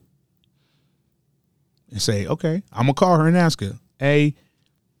they say. And say, okay, I'm gonna call her and ask her, hey,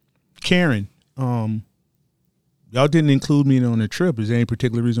 Karen, y'all didn't include me on the trip. Is there any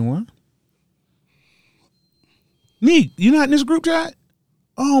particular reason why? Neek, you not in this group chat?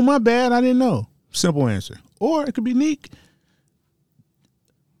 Oh, my bad, I didn't know. Simple answer. Or it could be Neek,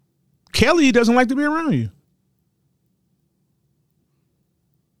 Kelly doesn't like to be around you.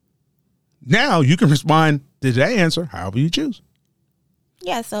 Now you can respond to that answer however you choose.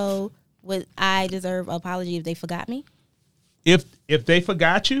 Yeah, so would I deserve an apology if they forgot me? If they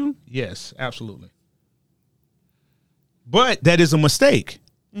forgot you, yes, absolutely. But that is a mistake.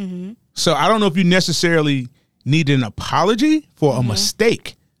 So I don't know if you necessarily need an apology for a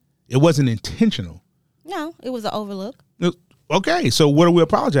mistake. It wasn't intentional. No, it was an overlook. Okay, so what are we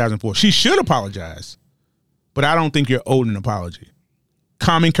apologizing for? She should apologize, but I don't think you're owed an apology.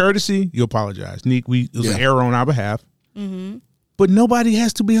 Common courtesy, you apologize. Neek, it was an error on our behalf. But nobody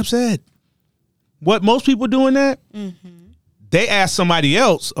has to be upset. What most people do in that, they ask somebody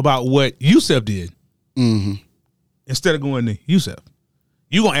else about what Yusef did instead of going to Yusef.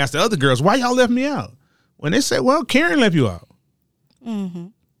 You going to ask the other girls, why y'all left me out? When they say, well, Karen left you out.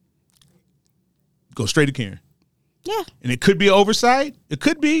 Go straight to Karen. Yeah. And it could be oversight. It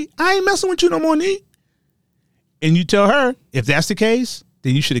could be, I ain't messing with you no more, Neek. And you tell her, if that's the case,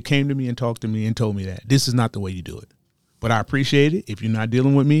 then you should have came to me and talked to me and told me that. This is not the way you do it. But I appreciate it. If you're not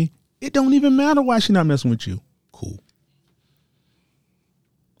dealing with me, it don't even matter why she's not messing with you. Cool.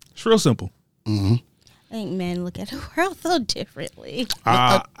 It's real simple. I think men look at the world so differently.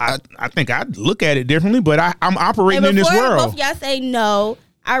 I think I look at it differently, but I'm operating in this world. Both y'all say no.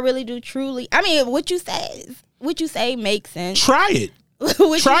 I really do truly. I mean, what you say makes sense. Try it.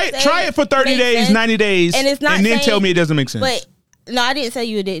 Try it for 30 days, sense. 90 days, and it's not and then tell me it doesn't make sense. But no, I didn't say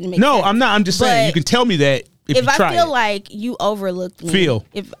you didn't make sense. No, I'm not. I'm just saying you can tell me that if you try I feel it. like you overlooked me. Feel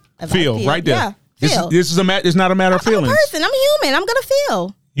right there. Yeah, this is it's not a matter of feelings. I'm a person. I'm human. I'm gonna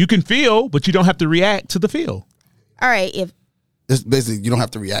feel. You can feel, but you don't have to react to the feel. All right, it's basically you don't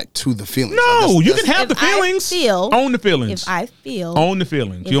have to react to the feelings. No, you can have the feelings. Own the feelings. If I feel. Own the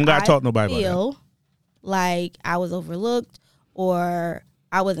feelings. You don't got to talk to nobody about that. Feel like I was overlooked or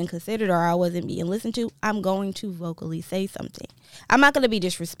I wasn't considered or I wasn't being listened to, I'm going to vocally say something. I'm not going to be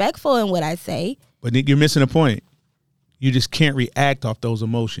disrespectful in what I say. But Nick, you're missing a point. You just can't react off those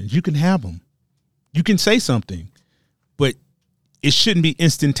emotions. You can have them. You can say something, but it shouldn't be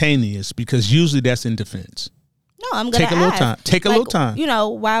instantaneous because usually that's in defense. No, I'm going to take a little time. Take a little time. You know,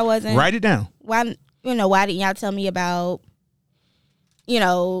 why wasn't... Write it down. Why didn't y'all tell me about,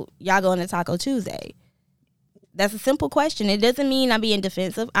 y'all going to Taco Tuesday? That's a simple question. It doesn't mean I'm being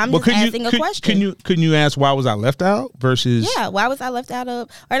defensive. I'm just asking a question. Couldn't you ask why was I left out versus... Yeah, why was I left out of...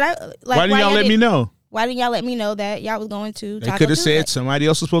 Or why didn't y'all let me know? Why didn't y'all let me know that y'all was going to Taco Tuesday? They could have said somebody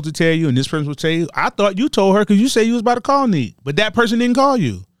else was supposed to tell you and this person would tell you. I thought you told her because you said you was about to call Neek, but that person didn't call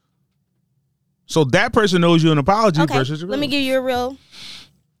you. So that person owes you an apology versus... Let me give you a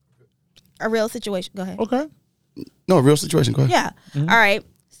real situation. Go ahead. Okay. No, a real situation. Go ahead. Yeah. Mm-hmm. All right.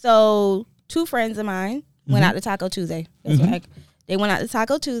 So 2 friends of mine went out to Taco Tuesday. That's right. They went out to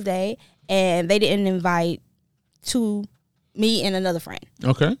Taco Tuesday, and they didn't invite me and another friend.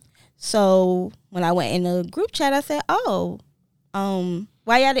 Okay. So when I went in the group chat, I said, why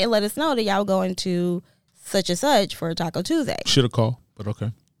y'all didn't let us know that y'all were going to such and such for Taco Tuesday? Should have called, but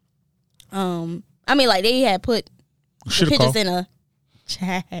okay. I mean, like, they had put the pictures in a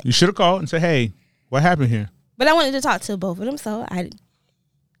chat. You should have called and said, hey, what happened here? But I wanted to talk to both of them, so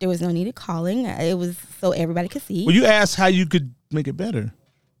there was no need of calling. It was so everybody could see. Well, you asked how you could make it better.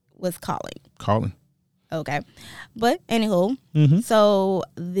 Was calling. Calling. Okay. But anywho, so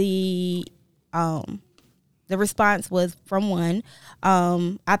the response was from one,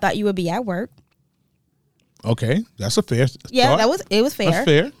 I thought you would be at work. Okay. That's a fair Yeah, thought. It was fair. That's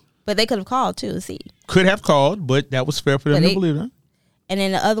fair. But they could have called too, see. Could have called, but that was fair for them to believe that. And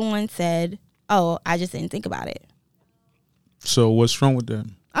then the other one said, I just didn't think about it. So what's wrong with that?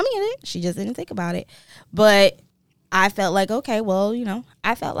 I mean, she just didn't think about it. But I felt like, okay, well,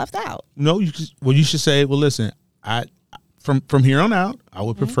 I felt left out. No, you should say, well, listen, from here on out, I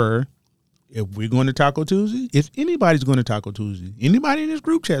would prefer if we're going to Taco Tuesday, if anybody's going to Taco Tuesday, anybody in this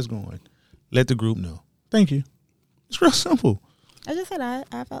group chat's going, let the group know. Thank you. It's real simple. I just said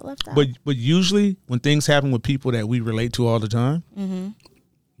I felt left out. But usually when things happen with people that we relate to all the time,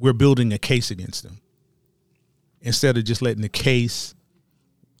 we're building a case against them. Instead of just letting the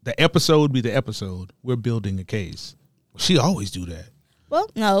episode be the episode, we're building a case. She always do that. Well,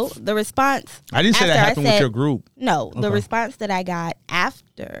 no, the response. I didn't say that happened with your group. No, the response that I got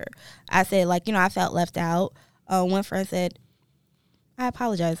after I said, like, I felt left out. One friend said, I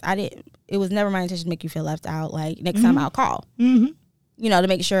apologize. It was never my intention to make you feel left out. Like, next time I'll call. To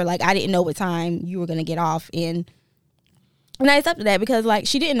make sure, like, I didn't know what time you were going to get off. And I accepted that because, like,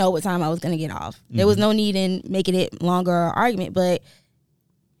 she didn't know what time I was going to get off. There was no need in making it longer or argument, but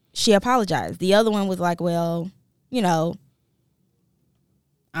she apologized. The other one was like, well,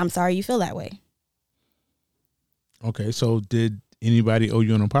 I'm sorry you feel that way. Okay, so did anybody owe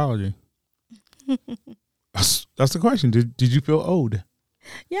you an apology? That's the question. Did you feel owed?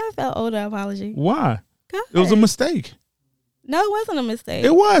 Yeah, I felt owed an apology. Why? God. It was a mistake. No, it wasn't a mistake.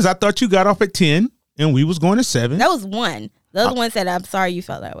 It was. I thought you got off at 10 and we was going to 7. That was one. The other one said, I'm sorry you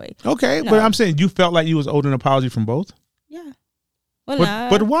felt that way. Okay, No. but I'm saying you felt like you was owed an apology from both? Yeah. Well,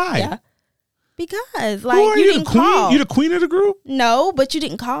 But why? Yeah. Because, Who like, are you you, didn't the queen? call. You the queen of the group? No, but you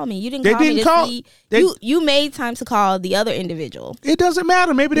didn't call me. You didn't They call me didn't to call- see. they- You made time to call the other individual. It doesn't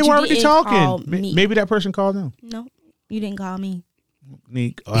matter. Maybe they But were you already didn't call talking. me. Maybe that person called them. No, you didn't call me.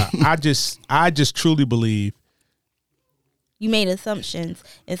 Nick, I just truly believe. You made assumptions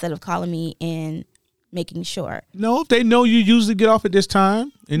instead of calling me and making sure. No, if they know you usually get off at this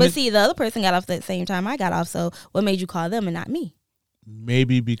time. But see, the other person got off at the same time I got off. So what made you call them and not me?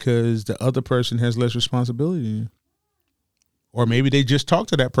 Maybe because the other person has less responsibility than you. Or maybe they just talked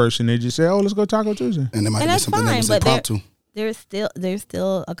to that person. They just say, oh, let's go Taco Tuesday. And there might And be that's something that fine, was but impromptu. there's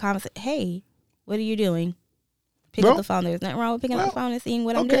still a conversation. Hey, what are you doing? Pick Well, up the phone. There's nothing wrong with picking up the phone and seeing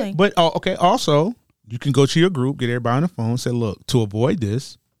what I'm Okay, doing. but okay. Also, you can go to your group, get everybody on the phone, say, look, to avoid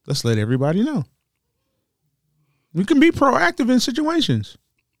this, let's let everybody know. You can be proactive in situations.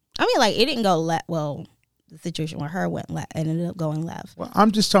 I mean, like, it didn't go left. Well, the situation where her went left ended up going left. Well,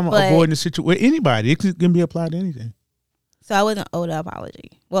 I'm just talking about avoiding the situation with anybody. It can be applied to anything. So I wasn't owed an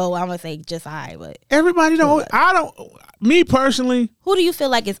apology. Well, I'm gonna say just but Everybody don't. I don't. Me personally, who do you feel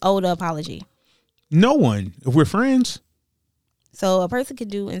like is owed an apology? no one. If we're friends, So a person can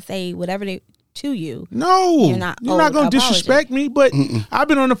do and say whatever they to you. no, You're not going to owed disrespect me. But I've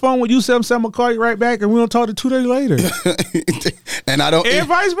been on the phone with you, I'm gonna call you right back, and we don't talk to 2 days later, And I don't. and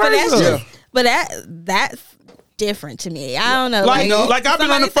vice But that's versa. just, but that's different to me. I don't know. Like I've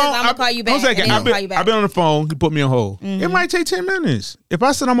been on the phone. I'm gonna call you back. One second. And then call you I've back. been on the phone. He put me on hold. It might take 10 minutes. If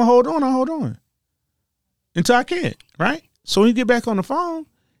I said I'm gonna hold on, I'll hold on until I can't. Right. So when you get back on the phone,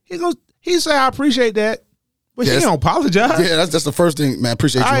 he say I appreciate that, but he don't apologize. Yeah, that's the first thing, man.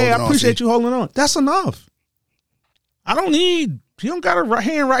 Appreciate you holding on. I appreciate you holding on. That's enough. I don't need. He don't got to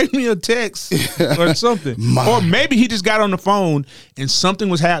handwrite me a text or something. Or maybe he just got on the phone and something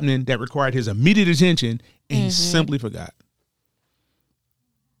was happening that required his immediate attention and he simply forgot.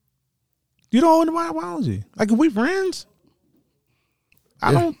 You don't owe anybody an apology. Like, if we friends,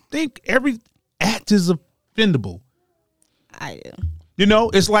 I don't think every act is offendable. I do. You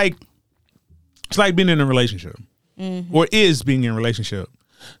know, it's like being in a relationship or is being in a relationship.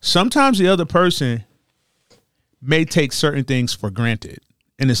 Sometimes the other person may take certain things for granted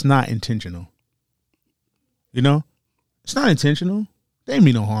and it's not intentional. You know, it's not intentional. They ain't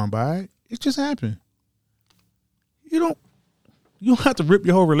mean no harm by it. It just happened. You don't have to rip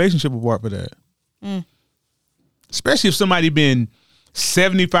your whole relationship apart for that. Especially if somebody been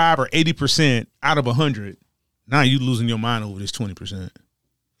 75 or 80% out of 100. Now you losing your mind over this 20%.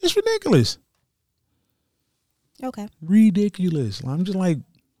 It's ridiculous. Okay. Ridiculous. I'm just like,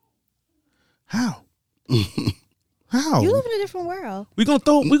 how? How? You live in a different world. We gonna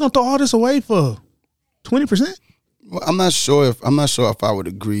throw all this away for 20%? Well, I'm not sure if I would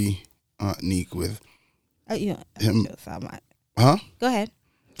agree, Neek, with him. Huh? Go ahead.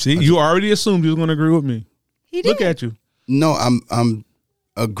 See, you already assumed you was gonna agree with me. He did. Look at you. No, I'm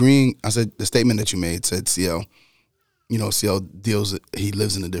agreeing. I said the statement that you made said CL. You know, CL he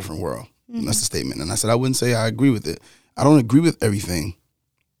lives in a different world. That's the statement. And I said I wouldn't say I agree with it. I don't agree with everything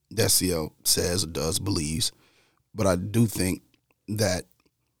that CL says or does, believes. But I do think that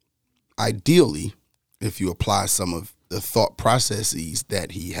ideally, if you apply some of the thought processes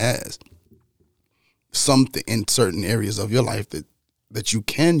that he has, something in certain areas of your life that you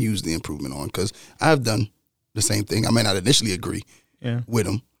can use the improvement on, because I've done the same thing. I may not initially agree with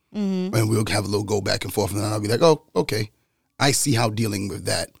him, and we'll have a little go back and forth, and then I'll be like, oh, okay, I see how dealing with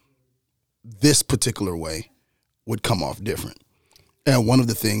that this particular way would come off different. And one of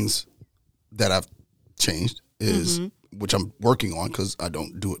the things that I've changed is, which I'm working on because I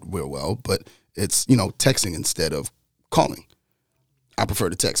don't do it real well, but it's, texting instead of calling. I prefer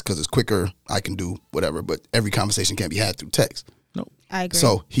to text because it's quicker. I can do whatever, but every conversation can't be had through text. No, I agree.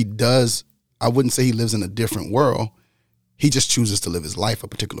 So he does, I wouldn't say he lives in a different world. He just chooses to live his life a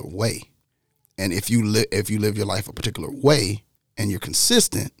particular way. And if you live your life a particular way and you're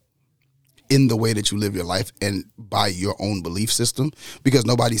consistent in the way that you live your life and by your own belief system, because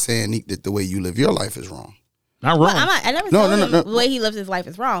nobody's saying, Nick, that the way you live your life is wrong. Not wrong. I never said the way he lives his life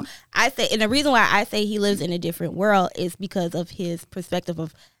is wrong. I say, and the reason why I say he lives in a different world is because of his perspective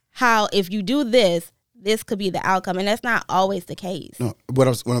of how if you do this, this could be the outcome, and that's not always the case. No, the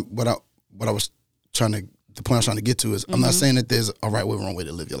point I was trying to get to is I'm not saying that there's a right way or wrong way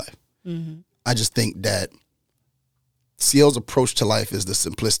to live your life. Mm-hmm. I just think that CL's approach to life is the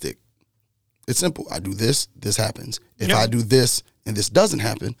simplistic. It's simple. I do this, this happens. If I do this and this doesn't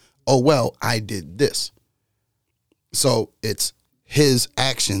happen, oh well, I did this. So it's his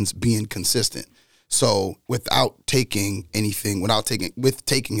actions being consistent. So taking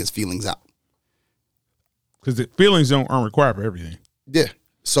his feelings out. Because the feelings aren't required for everything. Yeah.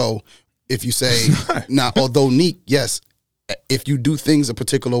 So if you say, now, although Neek, yes, if you do things a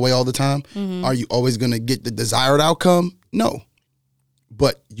particular way all the time, are you always going to get the desired outcome? No.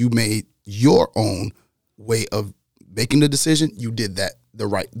 But you made your own way of making the decision. You did that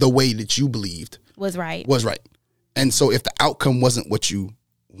the way that you believed was right. And so if the outcome wasn't what you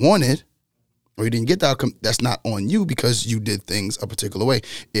wanted or you didn't get the outcome, that's not on you because you did things a particular way.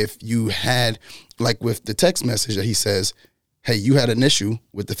 If you had, like with the text message that he says, hey, you had an issue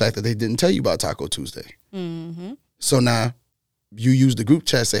with the fact that they didn't tell you about Taco Tuesday. Mm-hmm. So now you use the group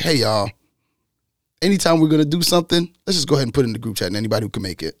chat, say, hey, y'all, anytime we're going to do something, let's just go ahead and put it in the group chat and anybody who can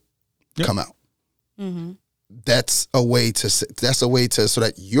make it come out. Mm-hmm. That's a way to so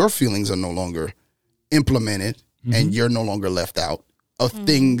that your feelings are no longer implemented and you're no longer left out of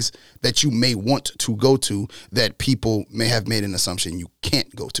things that you may want to go to that people may have made an assumption you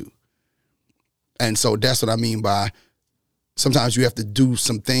can't go to. And so that's what I mean by sometimes you have to do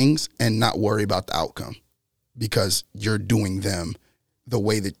some things and not worry about the outcome because you're doing them the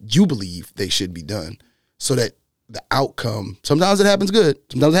way that you believe they should be done so that the outcome, sometimes it happens good,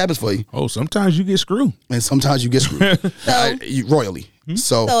 sometimes it happens for you. Oh, sometimes you get screwed. And sometimes you get screwed royally.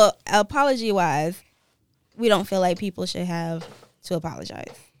 So apology-wise, we don't feel like people should have to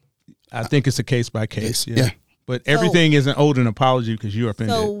apologize. I think it's a case by case. Yeah. But everything isn't owed an apology because you're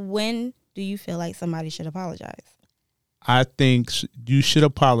offended. So when do you feel like somebody should apologize? I think you should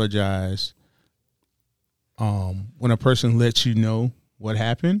apologize when a person lets you know what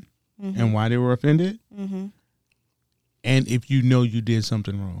happened and why they were offended. Mm-hmm. And if you know you did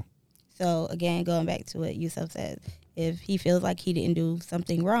something wrong. So again, going back to what Yusuf said, if he feels like he didn't do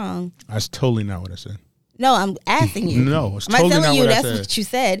something wrong. That's totally not what I said. No, I'm asking you. No, it's totally not what I said. That's what you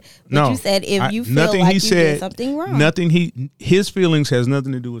said. But you said if you feel like you did something wrong. His feelings has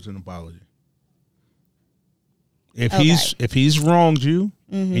nothing to do with an apology. If he's wronged you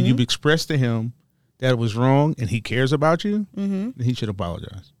and you've expressed to him that it was wrong and he cares about you, then he should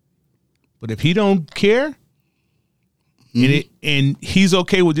apologize. But if he don't care and he's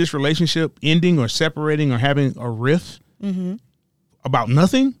okay with this relationship ending or separating or having a rift about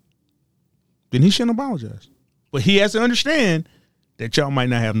nothing, then he shouldn't apologize. But he has to understand that y'all might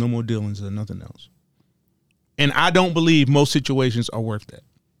not have no more dealings or nothing else. And I don't believe most situations are worth that.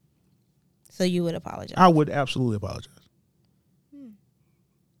 So you would apologize? I would absolutely apologize.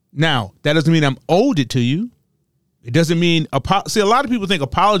 Now, that doesn't mean I'm owed it to you. It doesn't mean... See, a lot of people think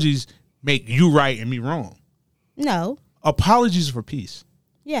apologies make you right and me wrong. No. Apologies are for peace.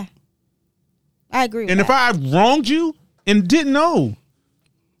 Yeah. I agree with that. And if I wronged you and didn't know...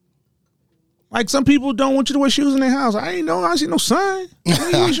 Like some people don't want you to wear shoes in their house. I ain't know. I see no sign.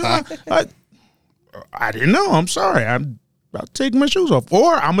 I didn't know. I'm sorry. I'm about to take my shoes off.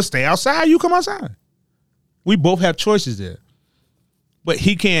 Or I'm going to stay outside. You come outside. We both have choices there. But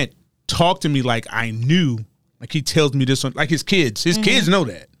he can't talk to me like I knew. Like he tells me this. Like his kids. His kids know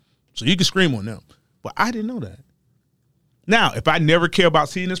that. So you can scream on them. But I didn't know that. Now, if I never care about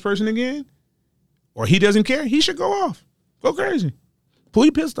seeing this person again, or he doesn't care, he should go off. Go crazy. Pull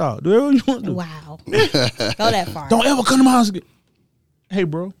your pissed off. Do whatever you want to do. Wow. Go that far. Don't ever come to my house again. Hey,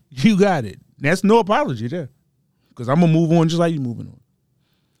 bro, you got it. That's no apology there. Because I'm going to move on just like you moving on.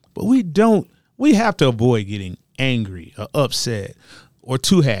 But we have to avoid getting angry or upset or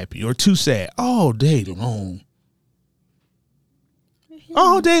too happy or too sad all day long.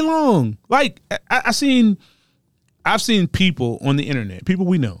 All day long. Like, I've seen people on the internet, people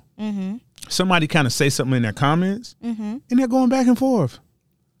we know, somebody kind of say something in their comments, and they're going back and forth.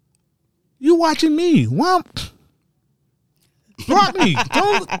 You watching me? Well, block me.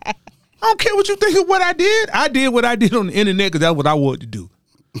 I don't care what you think of what I did. I did what I did on the internet because that's what I wanted to do.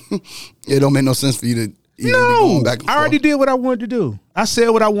 It don't make no sense for you to be going back and forth. I already did what I wanted to do. I said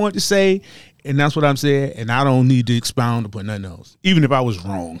what I wanted to say, and that's what I'm saying, and I don't need to expound upon nothing else, even if I was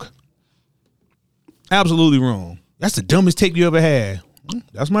wrong. Absolutely wrong. That's the dumbest take you ever had.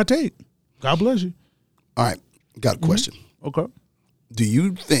 That's my take. God bless you. All right. Got a question. Okay. Do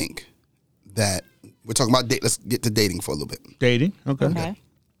you think that we're talking about let's get to dating for a little bit. Dating. Okay.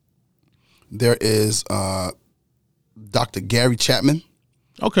 There is Dr. Gary Chapman.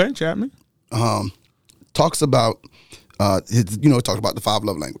 Okay, Chapman. Talks about talks about the 5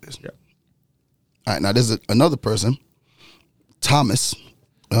 love languages. Yeah. All right. Now there's another person, Thomas,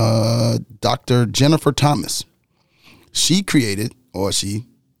 Dr. Jennifer Thomas. She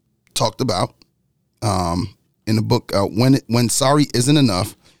talked about in the book when sorry isn't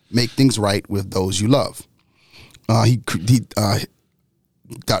enough, make things right with those you love.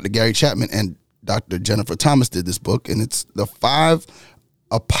 Dr. Gary Chapman and Dr. Jennifer Thomas did this book, and it's the 5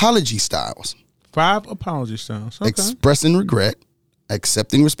 apology styles. 5 apology styles. Okay. Expressing regret,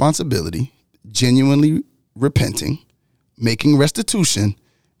 accepting responsibility, genuinely repenting, making restitution,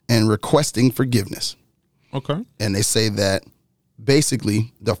 and requesting forgiveness. Okay. And they say that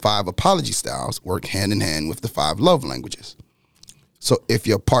basically the 5 apology styles work hand in hand with the 5 love languages. So if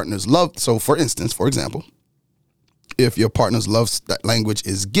your partner's for example, if your partner's love language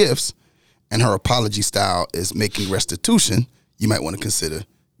is gifts and her apology style is making restitution, you might want to consider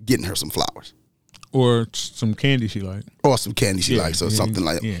getting her some flowers. Or some candy she likes. Or some candy she likes, or something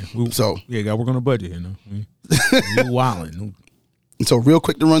like that. Yeah. Gotta work on the budget, you know. You wildin'. So real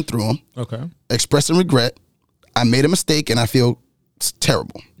quick to run through them. Okay. Expressing regret. I made a mistake and I feel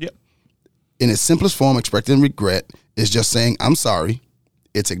terrible. Yep. In its simplest form, expressing regret is just saying, I'm sorry.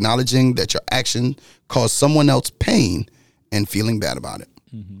 It's acknowledging that your action caused someone else pain and feeling bad about it.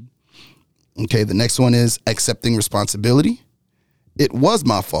 Mm-hmm. Okay, the next one is accepting responsibility. It was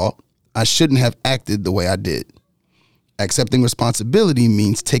my fault. I shouldn't have acted the way I did. Accepting responsibility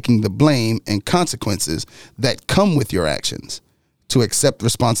means taking the blame and consequences that come with your actions. To accept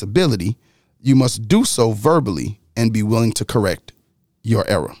responsibility, you must do so verbally and be willing to correct your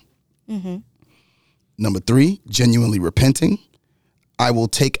error. Mm-hmm. Number 3, genuinely repenting. I will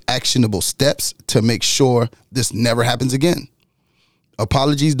take actionable steps to make sure this never happens again.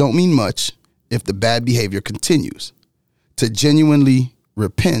 Apologies don't mean much if the bad behavior continues. To genuinely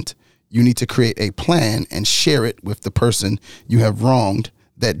repent, you need to create a plan and share it with the person you have wronged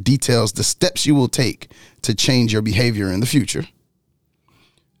that details the steps you will take to change your behavior in the future.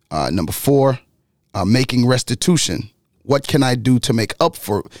 Number 4, making restitution. What can I do to make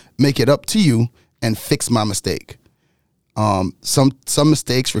it up to you and fix my mistake? Some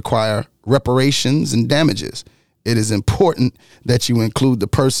mistakes require reparations and damages. It is important that you include the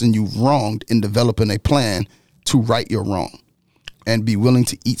person you've wronged in developing a plan to right your wrong, and be willing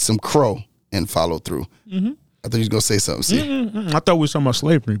to eat some crow and follow through. Mm-hmm. I thought you was going to say something. See? I thought we were talking about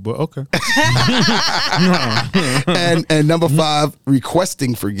slavery, but okay. And number 5,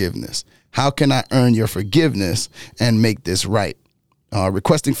 requesting forgiveness. How can I earn your forgiveness and make this right?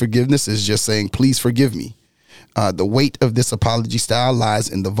 Requesting forgiveness is just saying, please forgive me. The weight of this apology style lies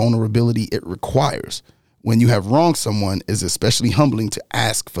in the vulnerability it requires. When you have wronged someone, it's especially humbling to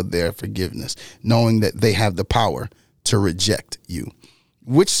ask for their forgiveness, knowing that they have the power to reject you.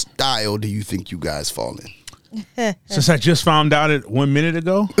 Which style do you think you guys fall in? Since I just found out it 1 minute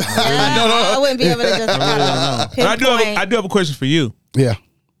ago, I wouldn't be able to just I do have a question for you. Yeah.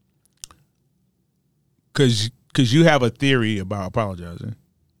 Because you have a theory about apologizing,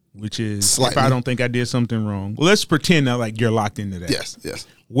 which is Slightly. If I don't think I did something wrong. Well, let's pretend that like you're locked into that. Yes.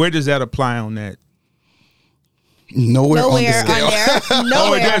 Where does that apply on that? Nowhere on the scale. On there. Nowhere.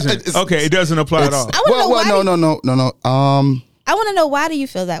 Oh, it doesn't. Okay, it doesn't apply at all. No. I want to know, why do you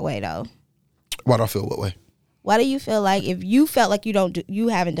feel that way though? Why do I feel what way? Why do you feel like if you felt like you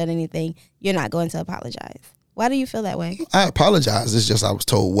haven't done anything, you're not going to apologize? Why do you feel that way? I apologize. It's just I was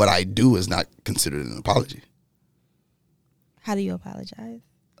told what I do is not considered an apology. How do you apologize?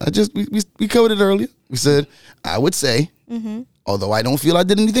 We covered it earlier. We said, I would say, although I don't feel I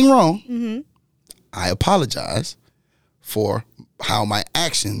did anything wrong, I apologize for how my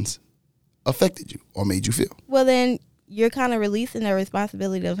actions affected you or made you feel. Well, then you're kind of releasing the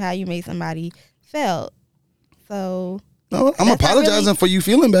responsibility of how you made somebody feel. So no, I'm apologizing for you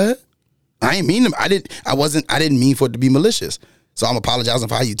feeling bad. I ain't mean them. I didn't mean for it to be malicious. So I'm apologizing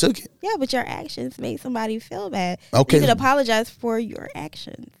for how you took it. Yeah, but your actions made somebody feel bad. Okay. You should apologize for your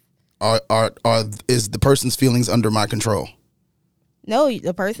actions. is the person's feelings under my control? No,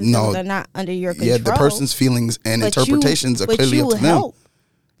 the person's feelings are not under your control. Yeah, the person's feelings and interpretations are clearly up to them.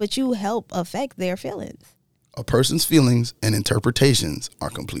 But you help affect their feelings. A person's feelings and interpretations are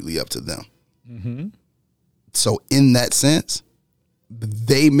completely up to them. Mm-hmm. So in that sense,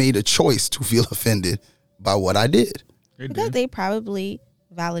 they made a choice to feel offended by what I did. Because they probably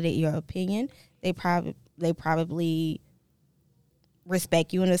validate your opinion. They probably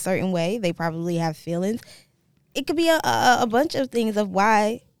respect you in a certain way. They probably have feelings. It could be a bunch of things of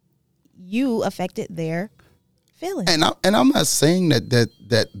why you affected their feelings. And I'm not saying that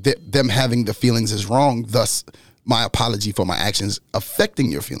them having the feelings is wrong. Thus, my apology for my actions affecting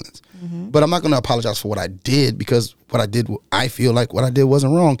your feelings. Mm-hmm. But I'm not going to apologize for what I did, because what I did, I feel like what I did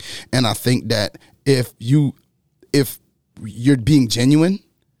wasn't wrong. And I think that if you're being genuine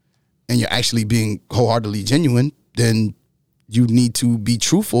and you're actually being wholeheartedly genuine, then you need to be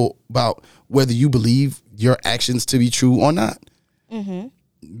truthful about whether you believe your actions to be true or not. Mm-hmm.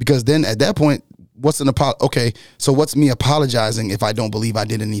 Because then at that point, what's an apology? Okay, so what's me apologizing if I don't believe I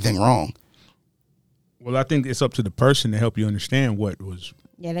did anything wrong? Well, I think it's up to the person to help you understand what was.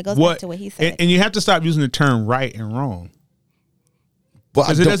 Yeah, that goes back to what he said. And you have to stop using the term right and wrong.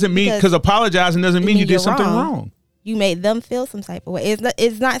 Because it doesn't mean, because apologizing doesn't mean you did something wrong. You made them feel some type of way.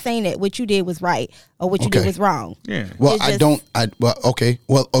 It's not saying that what you did was right or what you did was wrong. Yeah. Well,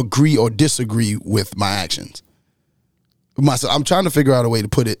 agree or disagree with my actions. I'm trying to figure out a way to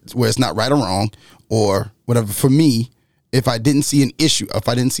put it where it's not right or wrong or whatever. For me, if I didn't see an issue, if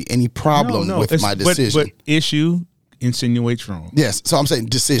I didn't see any problem with my decision. But issue insinuates wrong. Yes. So I'm saying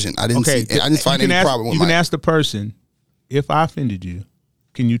decision. I didn't find any problem with you can ask the person, if I offended you,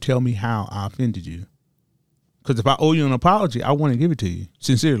 can you tell me how I offended you? Because if I owe you an apology, I want to give it to you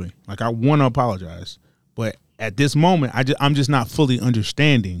sincerely. Like, I want to apologize. But at this moment, I'm just not fully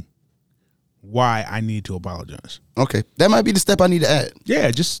understanding why I need to apologize. Okay. That might be the step I need to add.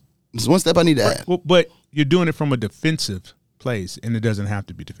 Yeah, just one step I need to add. Well, but you're doing it from a defensive place, and it doesn't have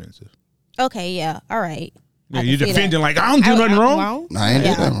to be defensive. Okay, yeah. All right. Yeah, you're defending like, I don't do nothing wrong. I ain't do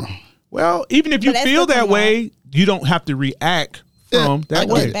nothing wrong. Well, even if you feel that way, you don't have to react from that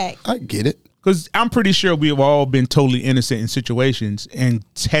way. I get it. Because I'm pretty sure we have all been totally innocent in situations and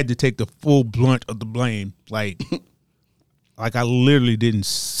had to take the full blunt of the blame. Like I literally didn't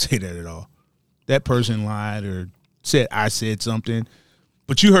say that at all. That person lied or said I said something,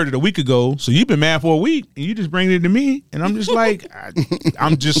 but you heard it a week ago, so you've been mad for a week, and you just bring it to me, and I'm just like,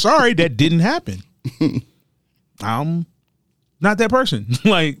 I'm just sorry that didn't happen. I'm not that person.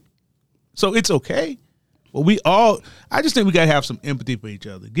 Like, so it's okay. Well, I just think we got to have some empathy for each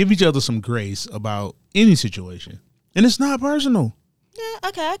other. Give each other some grace about any situation. And it's not personal. Yeah,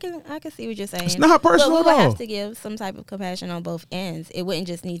 okay, I can see what you're saying. It's not personal at all. But we would have to give some type of compassion on both ends. It wouldn't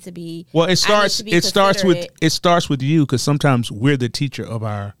just need to be. Well, it starts with you, because sometimes we're the teacher of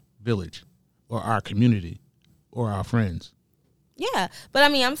our village or our community or our friends. Yeah, but I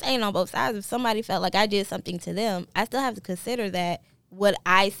mean, I'm saying on both sides. If somebody felt like I did something to them, I still have to consider that what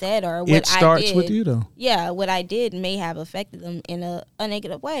I said or what I did. It starts with you, though. Yeah, what I did may have affected them in a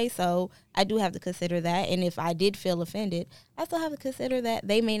negative way. So I do have to consider that. And if I did feel offended, I still have to consider that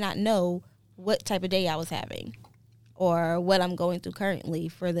they may not know what type of day I was having or what I'm going through currently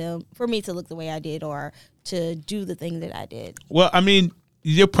for me to look the way I did or to do the thing that I did. Well, I mean,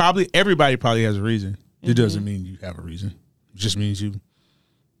 everybody probably has a reason. It doesn't mean you have a reason. It just means you.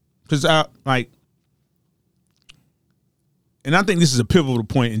 Because and I think this is a pivotal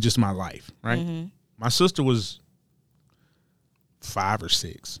point in just my life, right? Mm-hmm. My sister was 5 or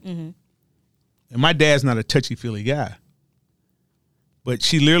 6. Mm-hmm. And my dad's not a touchy-feely guy. But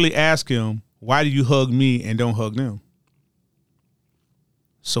she literally asked him, why do you hug me and don't hug them?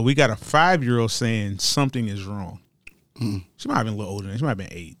 So we got a 5-year-old saying something is wrong. Mm. She might have been a little older than that. She might have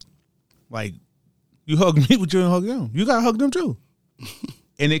been 8. Like, you hug me, but you don't hug them. You got to hug them too.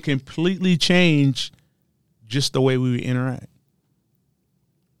 And it completely changed just the way we would interact.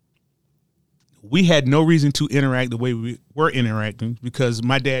 We had no reason to interact the way we were interacting because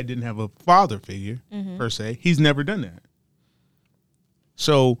my dad didn't have a father figure, per se. He's never done that.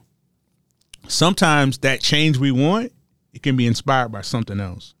 So sometimes that change we want, it can be inspired by something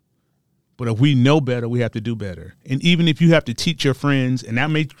else. But if we know better, we have to do better. And even if you have to teach your friends, and that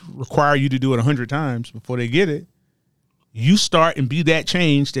may require you to do it 100 times before they get it, you start and be that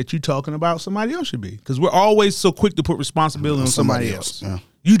change that you're talking about somebody else should be. Because we're always so quick to put responsibility on somebody else. Yeah.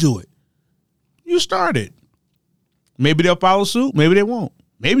 You do it. You start it. Maybe they'll follow suit. Maybe they won't.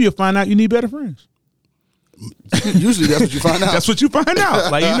 Maybe you'll find out you need better friends. Usually that's what you find out. That's what you find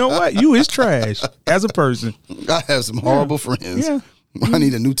out. Like, you know what? You is trash as a person. I have some horrible friends. Yeah. I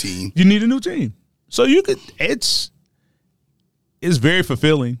need a new team. You need a new team. So you could. It's very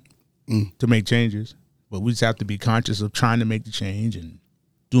fulfilling to make changes, but we just have to be conscious of trying to make the change and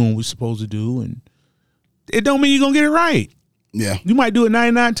doing what we're supposed to do. And it don't mean you're gonna get it right. Yeah, you might do it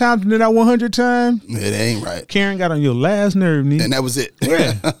 99 times and then that 100 times. It ain't right. Karen got on your last nerve, Nee. And that was it.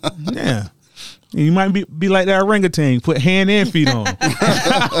 Yeah, yeah. You might be like that orangutan, put hand and feet on.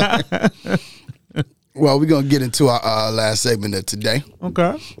 Well, we're going to get into our last segment of today.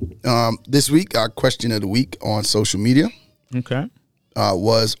 Okay. This week, our question of the week on social media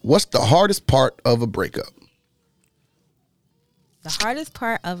was, what's the hardest part of a breakup? The hardest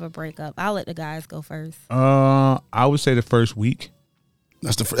part of a breakup. I'll let the guys go first. I would say the first week.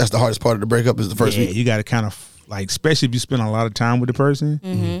 That's the hardest part of the breakup is the first week. You got to kind of, like, especially if you spend a lot of time with the person,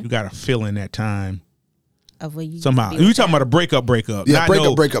 you got to fill in that time. Of what you somehow you talking about a breakup. Yeah,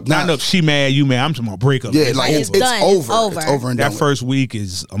 breakup. Not no she mad, you mad. I'm talking about breakup. Yeah, like it's over. It's over and done. That first week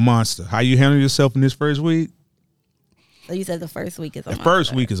is a monster. How you handle yourself in this first week? So you said the first week is a monster.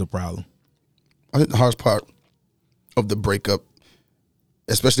 First week is a problem. I think the hardest part of the breakup,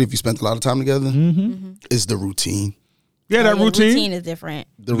 especially if you spent a lot of time together, is the routine. Yeah, that routine. The routine is different.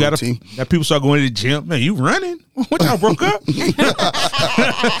 The routine. That people start going to the gym. Man, you running? What, y'all broke up? You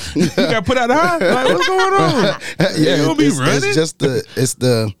got put out the house? Like, what's going on? Yeah, you gonna be running? It's just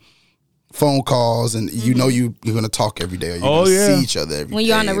the phone calls, and you know you're going to talk every day, or you're going to see each other every day. When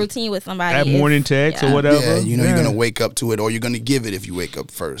you're on a routine with somebody. That morning text or whatever. Yeah, you know you're going to wake up to it, or you're going to give it if you wake up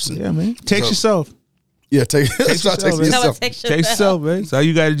first. And yeah, man. Text yourself. Yeah, text yourself. Text yourself, man. So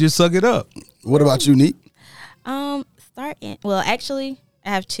you got to just suck it up. What about you, Neat? Well, actually,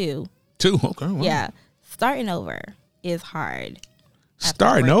 I have two. Two? Okay. Wow. Yeah. Starting over is hard.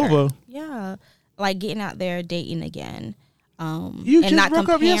 Starting over? Yeah. Like getting out there, dating again. You just broke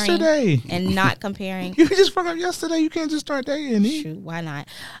up yesterday. And not comparing. You just broke up yesterday. You can't just start dating. Shoot, why not?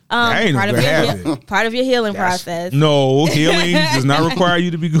 Part of your healing process. No, healing does not require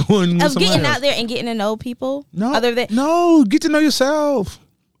you to be going with somebody getting else. out there and getting to know people. No, no, get to know yourself.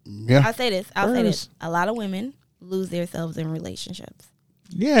 Yeah. I'll say this. A lot of women lose themselves in relationships.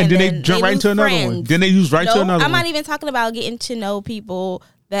 Yeah, and then they jump right into another one. Then they use to another one. I'm not even talking about getting to know people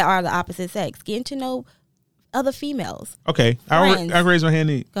that are the opposite sex. Getting to know other females. Okay, I raise my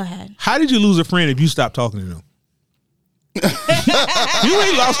hand. Go ahead. How did you lose a friend if you stopped talking to them? You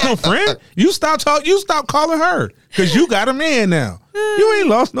ain't lost no friend. You stopped calling her because you got a man now. You ain't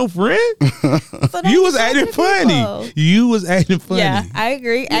lost no friend. So you was acting funny. You was acting funny. Yeah, I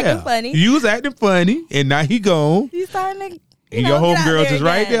agree. Acting funny. You was acting funny, and now he gone. You starting to. And your homegirls is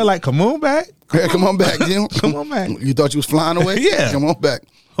right there, like, come on back. Yeah, come on back, Jim. Come on back. You thought you was flying away? Yeah. Come on back.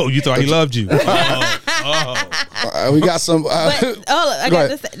 Oh, you thought he loved you. We got some.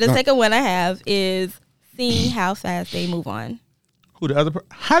 The second one I have is seeing how fast they move on. Who the other?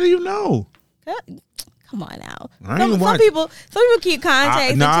 How do you know? Come on now. Some people keep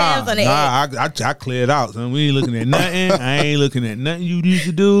contacts and tabs on their ex. I cleared out. So we ain't looking at nothing. I ain't looking at nothing you used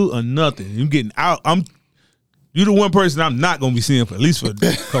to do or nothing. You getting out. You the one person I'm not gonna be seeing for at least for a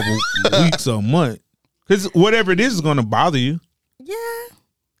couple weeks or a month, because whatever it is gonna bother you. Yeah,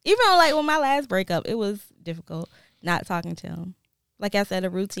 even like with my last breakup, it was difficult not talking to him. Like I said, a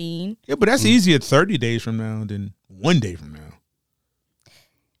routine. Yeah, but that's easier 30 days from now than 1 day from now.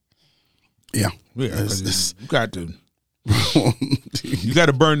 Yeah, you got to. You got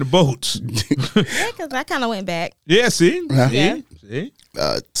to burn the boats. Yeah, because I kind of went back. Yeah, see? See?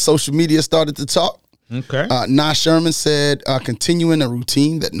 Social media started to talk. Okay. Nah Sherman said, continuing a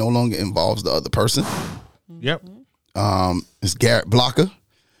routine that no longer involves the other person. Yep. It's Garrett Blocker.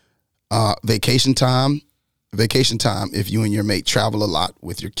 Vacation time. If you and your mate travel a lot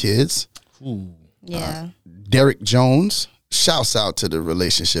with your kids. Ooh. Yeah. Derek Jones. Shouts out to the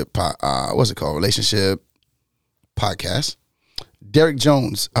relationship. What's it called? Relationship podcast. Derek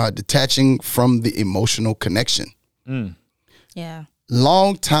Jones. Detaching from the emotional connection. Yeah.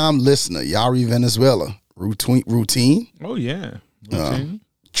 Long-time listener, Yari Venezuela, routine. Oh, yeah. Routine.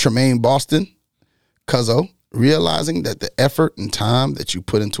 Tremaine Boston, Cuzzo, realizing that the effort and time that you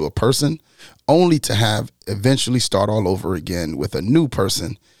put into a person only to have eventually start all over again with a new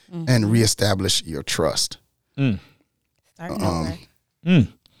person and reestablish your trust. Starting over.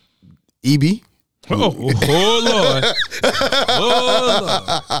 EB. Oh, Lord. Oh,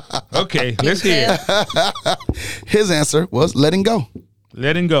 Lord. Okay, let's hear it. His answer was letting go.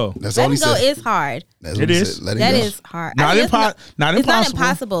 Letting go. That's all he said. Letting go is hard. It is. That is hard. Not impossible. It's not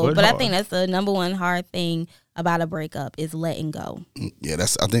impossible, but I think that's the number one hard thing about a breakup is letting go. Yeah,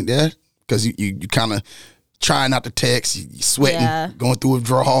 I think that because you kind of trying not to text, you sweating, going through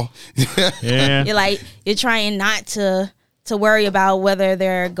withdrawal. Yeah. You're trying not to to worry about whether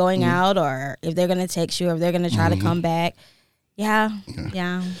they're going out or if they're going to text you or if they're going to try to come back. Yeah.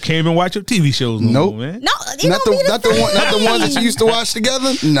 Can't even watch your TV shows no more, man. No, not the ones that you used to watch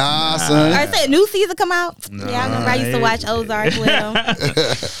together. Nah, son. I said new season come out. Yeah, I remember I used to watch Ozark with them.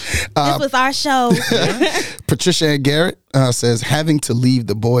 This was our show. Patricia and Garrett says having to leave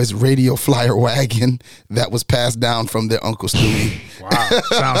the boys' radio flyer wagon that was passed down from their Uncle Stewie. Wow,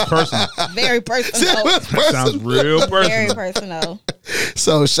 sounds personal. Very personal. Sounds real personal. Very personal.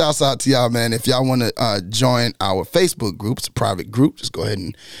 So shouts out to y'all, man. If y'all want to join our Facebook group, it's a private group. Just go ahead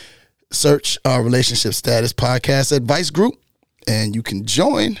and search our Relationship Status Podcast Advice Group, and you can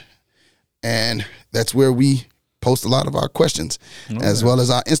join. And that's where we post a lot of our questions, as well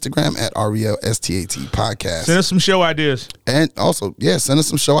as our Instagram at RELSTAT Podcast. Send us some show ideas. And also, send us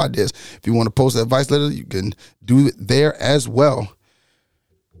some show ideas. If you want to post an advice letter, you can do it there as well.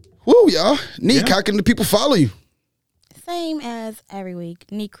 Woo, y'all. Neek, how can the people follow you? Same as every week.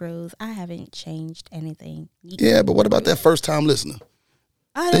 Neek Cruz. I haven't changed anything. Yeah, but what about that first time listener?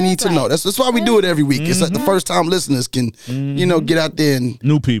 They need to know. That's why we do it every week. It's like the first time listeners can, get out there and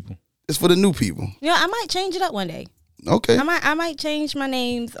new people. It's for the new people. I might change it up one day. Okay. I might change my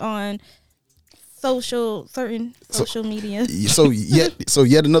names on certain social media. So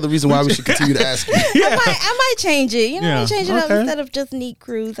yet another reason why we should continue to ask you. I might change it. I might change it up instead of just Neek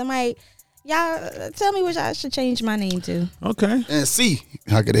Cruz. I might. Y'all tell me which I should change my name to. Okay. And C,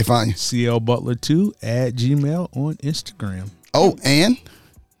 how can they find you? CLButler2 at Gmail on Instagram. Oh, and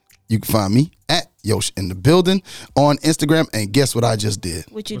you can find me at Yosh in the Building on Instagram. And guess what I just did?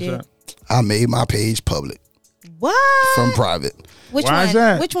 What you did? That? I made my page public. What? From private. Which Why one? is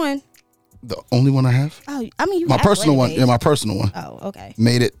that? Which one? The only one I have. Oh, I mean, you my have personal one. page. Yeah, my personal one. Oh, okay.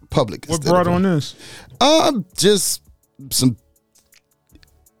 Made it public. What brought on this? Just some.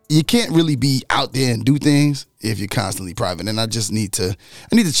 You can't really be out there and do things if you're constantly private. And I need to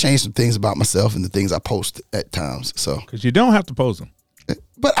change some things about myself and the things I post at times. So, because you don't have to post them,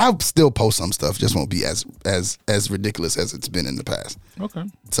 but I'll still post some stuff. Just won't be as ridiculous as it's been in the past. Okay.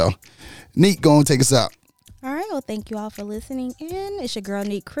 So, Neek, go and take us out. All right. Well, thank you all for listening in. It's your girl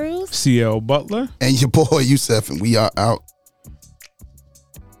Neek Cruz, CL Butler, and your boy Yusef, and we are out.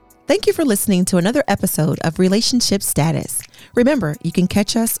 Thank you for listening to another episode of Relationship Status. Remember, you can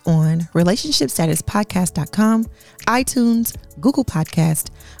catch us on relationshipstatuspodcast.com, iTunes, Google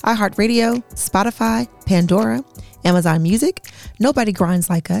Podcast, iHeartRadio, Spotify, Pandora, Amazon Music, Nobody Grinds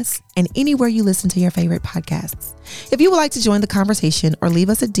Like Us, and anywhere you listen to your favorite podcasts. If you would like to join the conversation or leave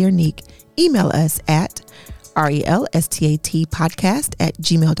us a Dear Neek, email us at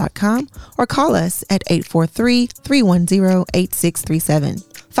relstatpodcast@gmail.com or call us at 843-310-8637.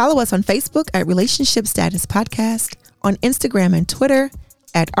 Follow us on Facebook at Relationship Status Podcast, on Instagram and Twitter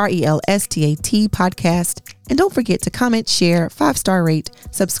at RELSTAT Podcast. And don't forget to comment, share, 5-star rate,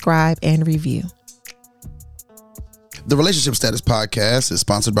 subscribe, and review. The Relationship Status Podcast is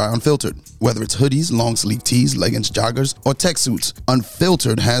sponsored by Unfiltered. Whether it's hoodies, long sleeve tees, leggings, joggers, or tech suits,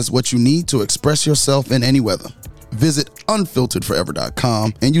 Unfiltered has what you need to express yourself in any weather. Visit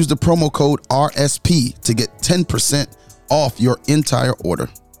unfilteredforever.com and use the promo code RSP to get 10% off your entire order.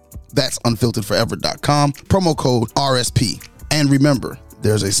 That's unfilteredforever.com, promo code RSP. And remember,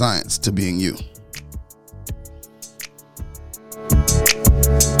 there's a science to being you.